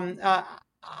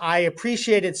 I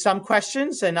appreciated some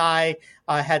questions, and I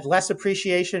had less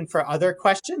appreciation for other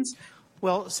questions.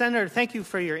 Well, Senator, thank you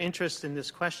for your interest in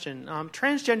this question.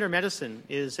 Transgender medicine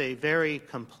is a very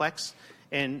complex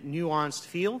and nuanced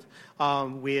field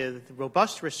with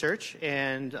robust research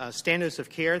and standards of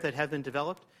care that have been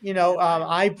developed.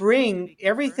 I bring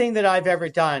everything that I've ever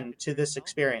done to this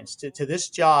experience, to this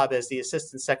job as the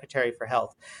Assistant Secretary for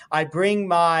Health. I bring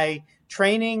my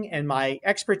training and my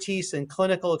expertise and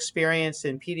clinical experience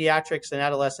in pediatrics and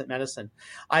adolescent medicine.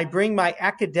 I bring my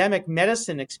academic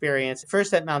medicine experience,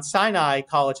 first at Mount Sinai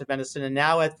College of Medicine and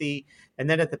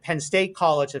then at the Penn State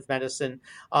College of Medicine,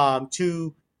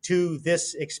 to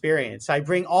this experience. I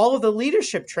bring all of the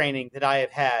leadership training that I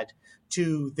have had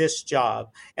to this job,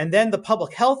 and then the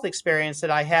public health experience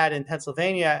that I had in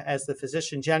Pennsylvania as the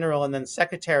physician general and then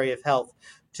Secretary of Health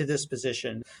to this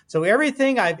position. So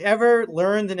everything I've ever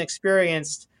learned and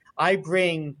experienced, I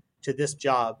bring to this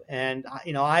job. And,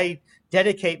 I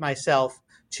dedicate myself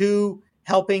to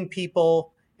helping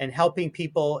people and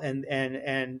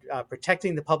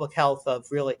protecting the public health of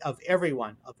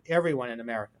everyone in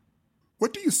America.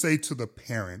 What do you say to the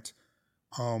parent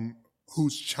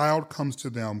whose child comes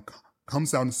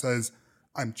out and says,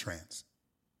 I'm trans?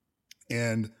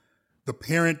 And the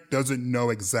parent doesn't know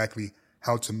exactly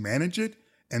how to manage it,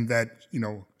 and that,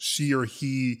 she or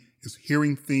he is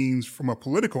hearing things from a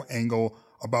political angle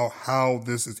about how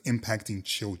this is impacting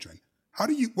children.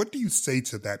 What do you say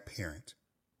to that parent?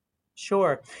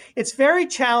 Sure. It's very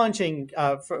challenging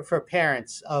for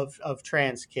parents of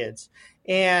trans kids.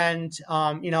 And,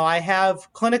 I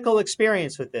have clinical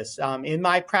experience with this in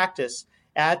my practice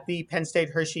at the Penn State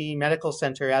Hershey Medical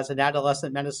Center as an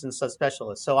adolescent medicine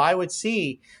subspecialist. So I would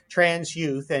see trans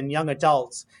youth and young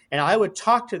adults, and I would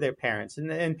talk to their parents,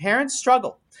 and parents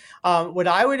struggle. What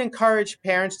I would encourage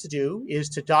parents to do is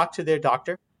to talk to their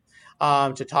doctor,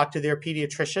 to talk to their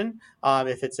pediatrician,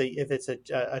 if it's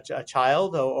a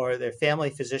child or their family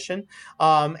physician,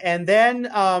 and then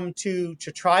to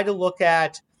try to look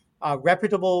at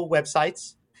reputable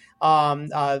websites.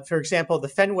 For example, the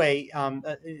Fenway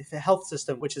health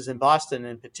system, which is in Boston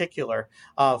in particular,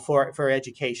 for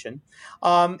education,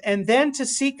 and then to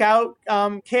seek out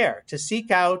care, to seek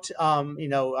out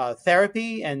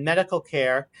therapy and medical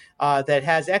care that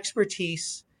has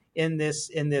expertise in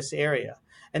this area.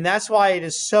 And that's why it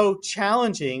is so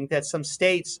challenging that some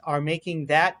states are making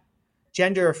that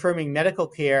gender-affirming medical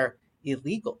care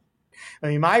illegal. I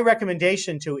mean, my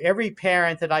recommendation to every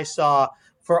parent that I saw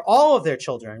for all of their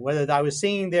children, whether I was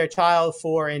seeing their child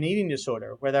for an eating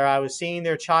disorder, whether I was seeing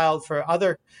their child for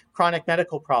other chronic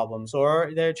medical problems,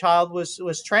 or their child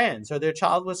was trans, or their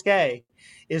child was gay,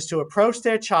 is to approach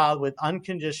their child with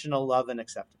unconditional love and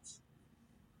acceptance.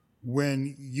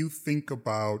 When you think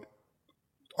about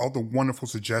all the wonderful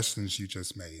suggestions you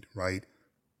just made, right?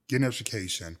 Get an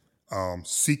education,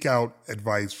 seek out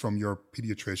advice from your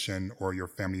pediatrician or your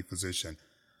family physician.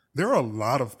 There are a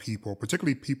lot of people,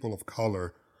 particularly people of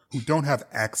color, who don't have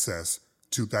access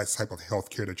to that type of health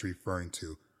care that you're referring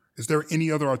to. Is there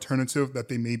any other alternative that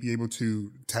they may be able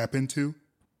to tap into?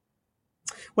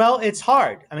 Well, it's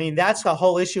hard. I mean, that's the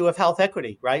whole issue of health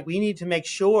equity, right? We need to make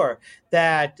sure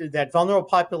that vulnerable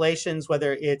populations,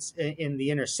 whether it's in the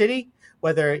inner city,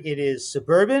 whether it is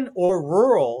suburban or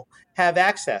rural, have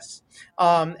access.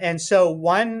 And so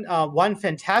one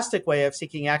fantastic way of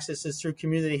seeking access is through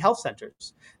community health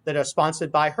centers that are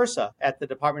sponsored by HRSA at the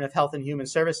Department of Health and Human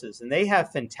Services. And they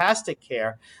have fantastic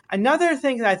care. Another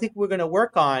thing that I think we're going to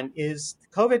work on is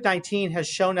COVID-19 has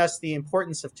shown us the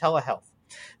importance of telehealth.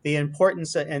 The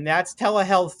importance, and that's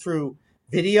telehealth through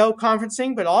video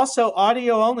conferencing, but also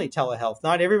audio-only telehealth.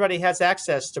 Not everybody has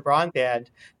access to broadband.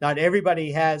 Not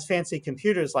everybody has fancy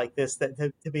computers like this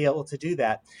to be able to do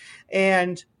that.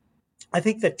 And I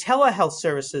think that telehealth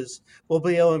services will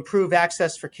be able to improve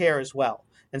access for care as well.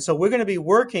 And so we're going to be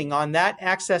working on that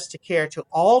access to care to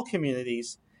all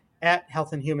communities at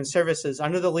Health and Human Services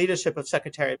under the leadership of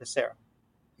Secretary Becerra.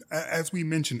 As we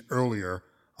mentioned earlier,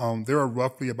 there are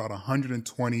roughly about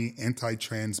 120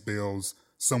 anti-trans bills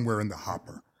somewhere in the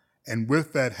hopper. And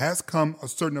with that has come a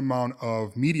certain amount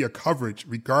of media coverage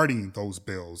regarding those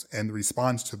bills and the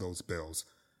response to those bills.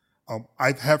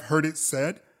 I have heard it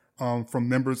said from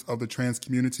members of the trans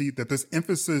community that this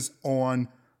emphasis on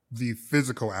the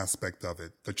physical aspect of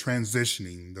it, the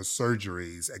transitioning, the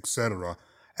surgeries, etc.,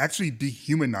 actually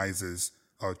dehumanizes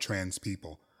trans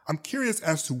people. I'm curious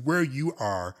as to where you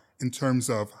are in terms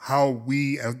of how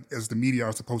we as the media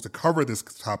are supposed to cover this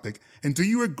topic. And do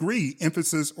you agree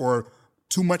emphasis or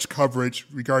too much coverage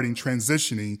regarding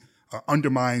transitioning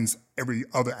undermines every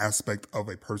other aspect of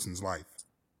a person's life?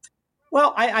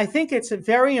 Well, I think it's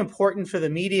very important for the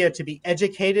media to be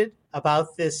educated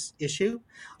about this issue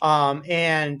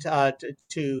and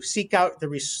to seek out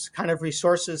the kind of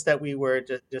resources that we were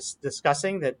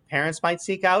discussing that parents might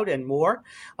seek out and more.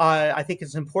 I think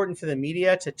it's important for the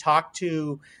media to talk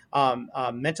to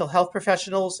mental health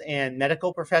professionals and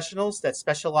medical professionals that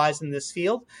specialize in this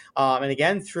field. And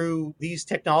again, through these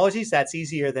technologies, that's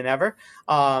easier than ever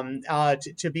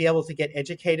to be able to get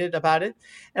educated about it.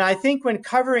 And I think when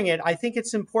covering it, I think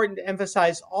it's important to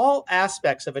emphasize all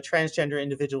aspects of a transgender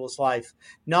individual's life,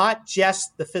 not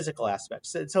just the physical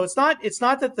aspects. So it's not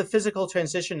that the physical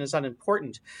transition is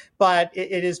unimportant, but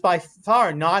it is by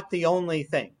far not the only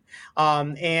thing.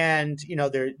 And, you know,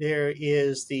 there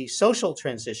is the social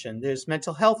transition, there's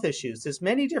mental health issues, there's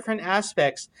many different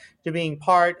aspects to being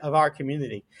part of our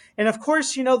community. And of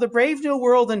course, you know, the brave new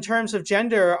world in terms of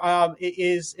gender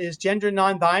is gender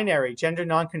non-binary, gender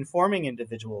non-conforming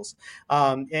individuals,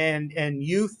 and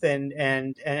youth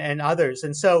and others.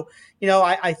 And so, you know,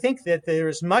 I think that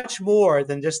there's much more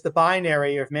than just the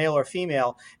binary of male or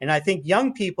female. And I think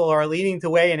young people are leading the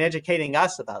way and educating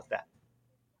us about that.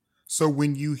 So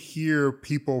when you hear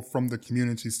people from the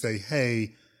community say,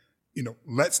 hey, you know,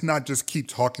 let's not just keep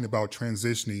talking about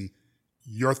transitioning,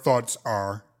 your thoughts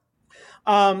are?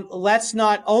 Let's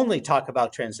not only talk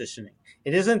about transitioning.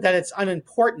 It isn't that it's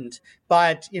unimportant,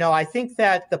 but, you know, I think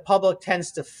that the public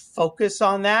tends to focus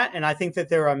on that. And I think that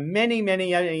there are many,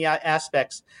 many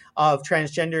aspects of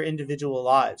transgender individual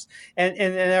lives. And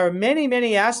there are many,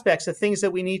 many aspects of things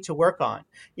that we need to work on.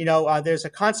 You know, there's a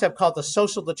concept called the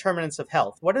social determinants of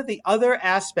health. What are the other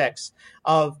aspects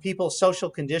of people's social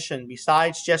condition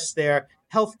besides just their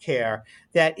health care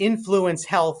that influence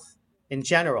health in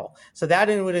general? So that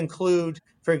would include,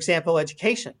 for example,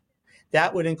 education.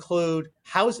 That would include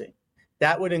housing.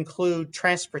 That would include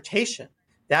transportation.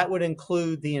 That would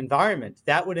include the environment.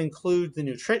 That would include the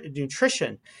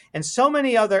nutrition, and so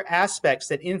many other aspects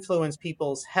that influence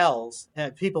people's health.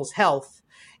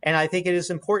 And I think it is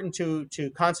important to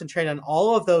concentrate on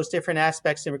all of those different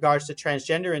aspects in regards to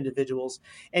transgender individuals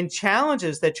and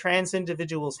challenges that trans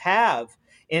individuals have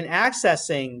in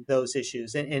accessing those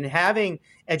issues and in having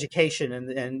education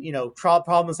and you know,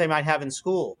 problems they might have in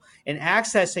school, in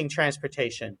accessing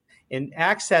transportation, in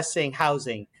accessing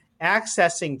housing,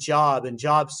 accessing job and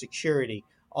job security.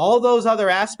 All those other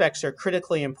aspects are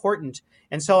critically important.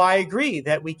 And so I agree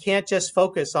that we can't just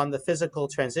focus on the physical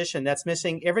transition. That's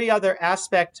missing every other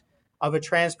aspect of a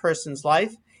trans person's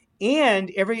life and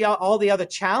all the other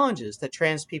challenges that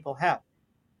trans people have.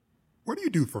 What do you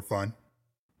do for fun?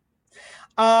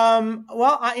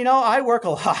 Well, I work a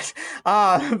lot.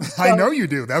 I know you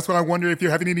do. That's what I wonder if you're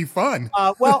having any fun.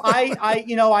 Well,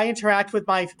 I interact with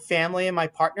my family and my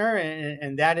partner,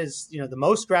 and that is, the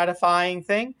most gratifying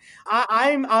thing.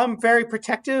 I'm very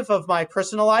protective of my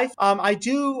personal life. I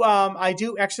do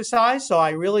exercise, so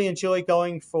I really enjoy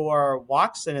going for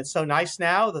walks, and it's so nice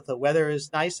now that the weather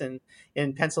is nice in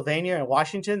Pennsylvania and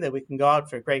Washington that we can go out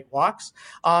for great walks.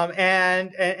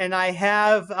 And I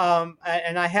have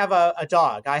a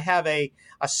dog. I have a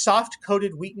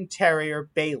soft-coated Wheaten Terrier,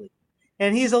 Bailey.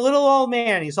 And he's a little old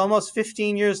man. He's almost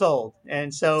 15 years old.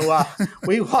 And so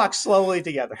we walk slowly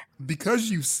together. Because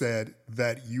you said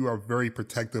that you are very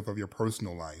protective of your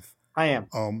personal life. I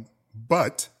am.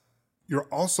 But you're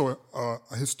also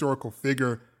a historical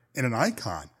figure and an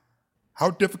icon. How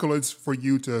difficult is it for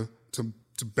you to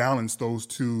balance those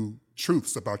two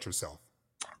truths about yourself?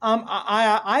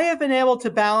 I have been able to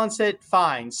balance it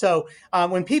fine. So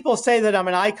when people say that I'm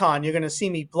an icon, you're going to see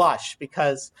me blush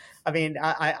because,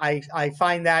 I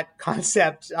find that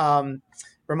concept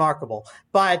remarkable.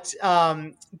 But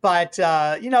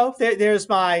there's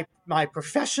my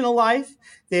professional life.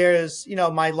 There's,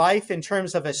 my life in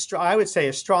terms of I would say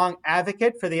a strong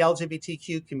advocate for the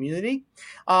LGBTQ community.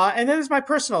 And then there's my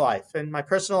personal life, and my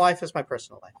personal life is my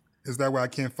personal life. Is that why I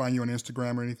can't find you on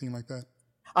Instagram or anything like that?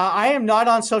 I am not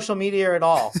on social media at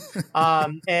all.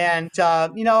 I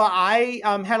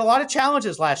had a lot of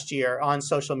challenges last year on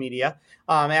social media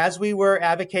as we were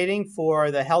advocating for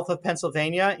the health of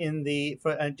Pennsylvania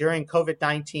during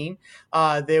COVID-19.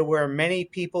 There were many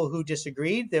people who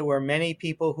disagreed. There were many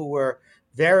people who were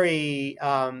very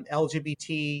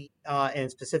LGBT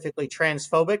and specifically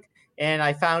transphobic. And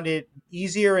I found it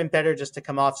easier and better just to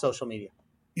come off social media.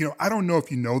 I don't know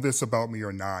if you know this about me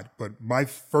or not, but my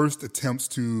first attempts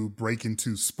to break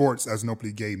into sports as an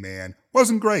openly gay man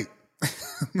wasn't great.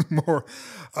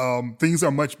 Things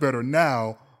are much better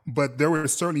now, but there were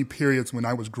certainly periods when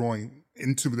I was growing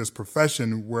into this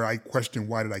profession where I questioned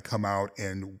why did I come out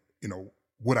and,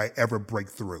 would I ever break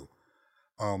through?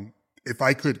 If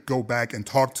I could go back and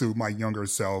talk to my younger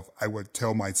self, I would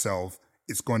tell myself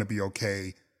it's going to be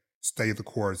okay, stay the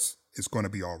course, it's going to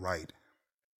be all right.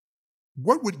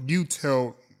 What would you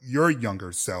tell your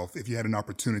younger self if you had an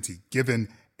opportunity, given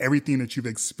everything that you've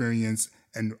experienced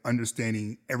and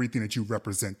understanding everything that you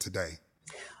represent today?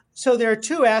 So there are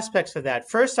two aspects of that.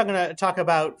 First, I'm going to talk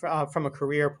about from a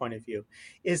career point of view,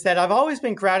 is that I've always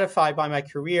been gratified by my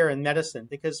career in medicine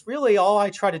because really all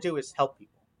I try to do is help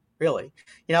people. Really.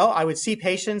 I would see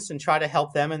patients and try to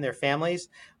help them and their families.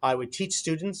 I would teach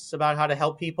students about how to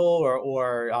help people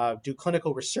or do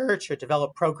clinical research or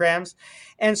develop programs.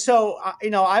 And so,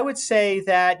 I would say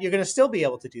that you're going to still be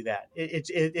able to do that.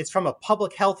 It's from a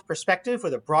public health perspective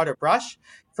with a broader brush,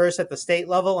 first at the state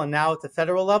level and now at the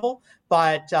federal level.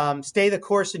 But stay the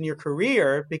course in your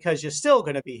career because you're still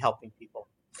going to be helping people.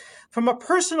 From a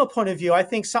personal point of view, I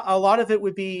think a lot of it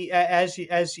would be, as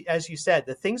you said,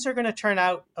 the things are going to turn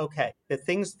out okay. The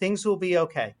things will be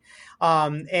okay,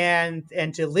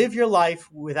 and to live your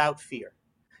life without fear.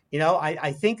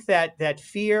 I think that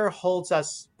fear holds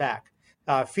us back.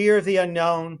 Fear of the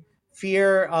unknown,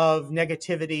 fear of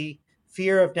negativity,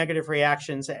 fear of negative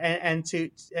reactions,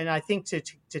 and I think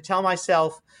to tell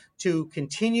myself to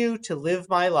continue to live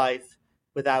my life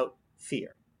without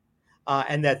fear,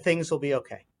 and that things will be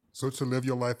okay. So to live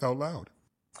your life out loud.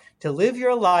 To live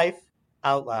your life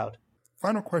out loud.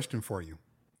 Final question for you.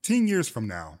 10 years from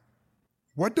now,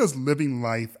 what does living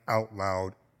life out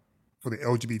loud for the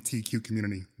LGBTQ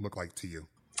community look like to you?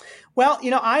 Well,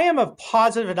 I am a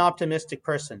positive and optimistic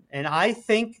person. And I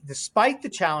think despite the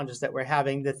challenges that we're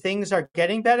having, the things are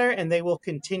getting better and they will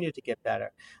continue to get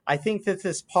better. I think that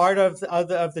this is part of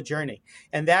the journey.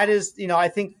 And that is, I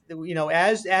think,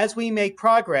 as we make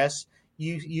progress,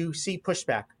 you see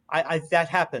pushback. That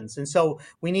happens. And so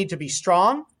we need to be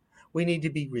strong. We need to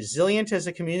be resilient as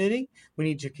a community. We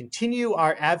need to continue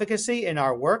our advocacy and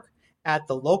our work at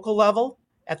the local level,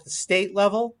 at the state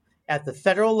level, at the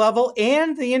federal level,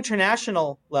 and the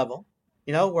international level.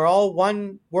 We're all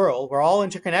one world. We're all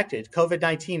interconnected.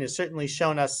 COVID-19 has certainly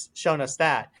shown us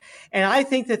that. And I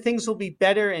think that things will be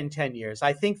better in 10 years.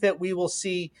 I think that we will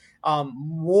see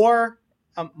more,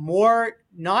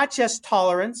 not just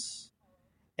tolerance,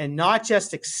 and not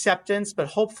just acceptance, but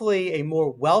hopefully a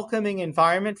more welcoming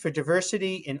environment for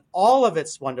diversity in all of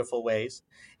its wonderful ways,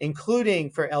 including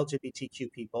for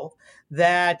LGBTQ people,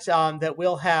 that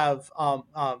we'll have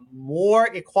more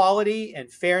equality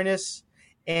and fairness,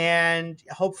 and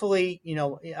hopefully,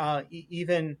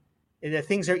 even that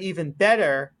things are even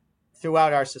better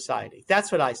throughout our society.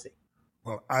 That's what I see.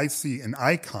 Well, I see an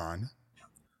icon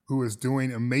who is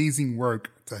doing amazing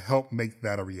work to help make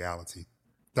that a reality.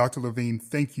 Dr. Levine,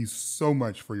 thank you so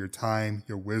much for your time,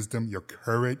 your wisdom, your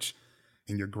courage,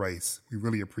 and your grace. We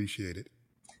really appreciate it.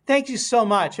 Thank you so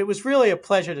much. It was really a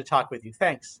pleasure to talk with you.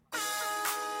 Thanks.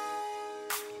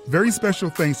 Very special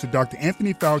thanks to Dr.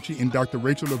 Anthony Fauci and Dr.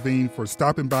 Rachel Levine for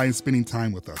stopping by and spending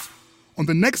time with us. On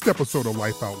the next episode of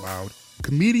Life Out Loud,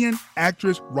 comedian,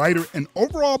 actress, writer, and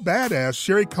overall badass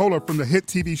Sherry Kohler from the hit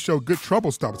TV show Good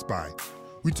Trouble stops by.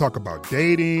 We talk about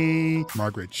dating,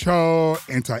 Margaret Cho,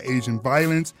 anti-Asian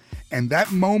violence, and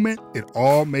that moment, it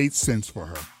all made sense for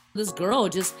her. This girl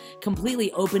just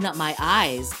completely opened up my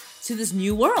eyes to this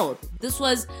new world. This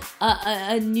was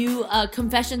a new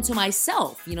confession to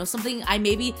myself, something I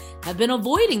maybe have been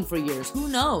avoiding for years. Who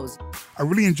knows? I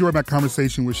really enjoyed my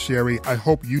conversation with Sherry. I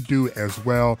hope you do as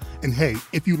well. And hey,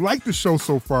 if you like the show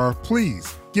so far,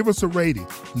 please give us a rating,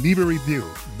 leave a review.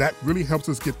 That really helps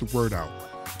us get the word out.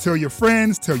 Tell your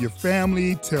friends, tell your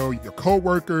family, tell your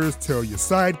coworkers, tell your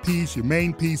side piece, your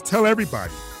main piece, tell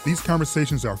everybody. These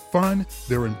conversations are fun,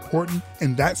 they're important,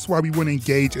 and that's why we want to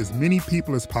engage as many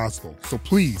people as possible. So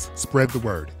please spread the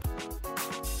word.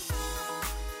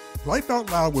 Life Out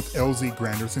Loud with LZ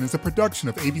Granderson is a production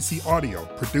of ABC Audio,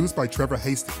 produced by Trevor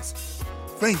Hastings.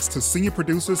 Thanks to senior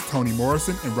producers Toni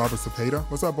Morrison and Robert Cepeda.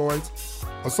 What's up, boys?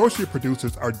 Associate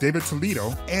producers are David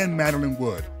Toledo and Madeline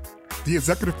Wood. The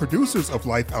executive producers of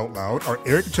Life Out Loud are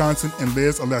Eric Johnson and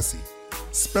Liz Alessi.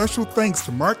 Special thanks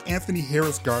to Mark Anthony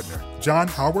Harris Gardner, John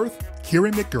Howarth,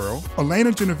 Kieran McGurl,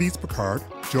 Elena Genovese Picard,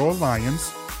 Joel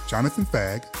Lyons, Jonathan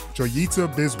Fagg,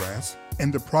 Joyita Bizras,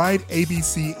 and the Pride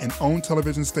ABC and OWN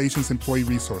television stations employee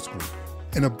resource group.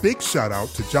 And a big shout out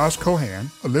to Josh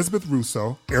Cohan, Elizabeth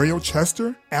Russo, Ariel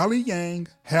Chester, Ali Yang,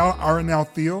 Hal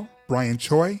Aronal-Thiel, Brian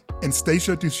Choi, and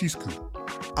Stacia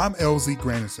Dushishku. I'm LZ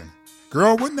Granderson.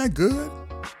 Girl, wasn't that good?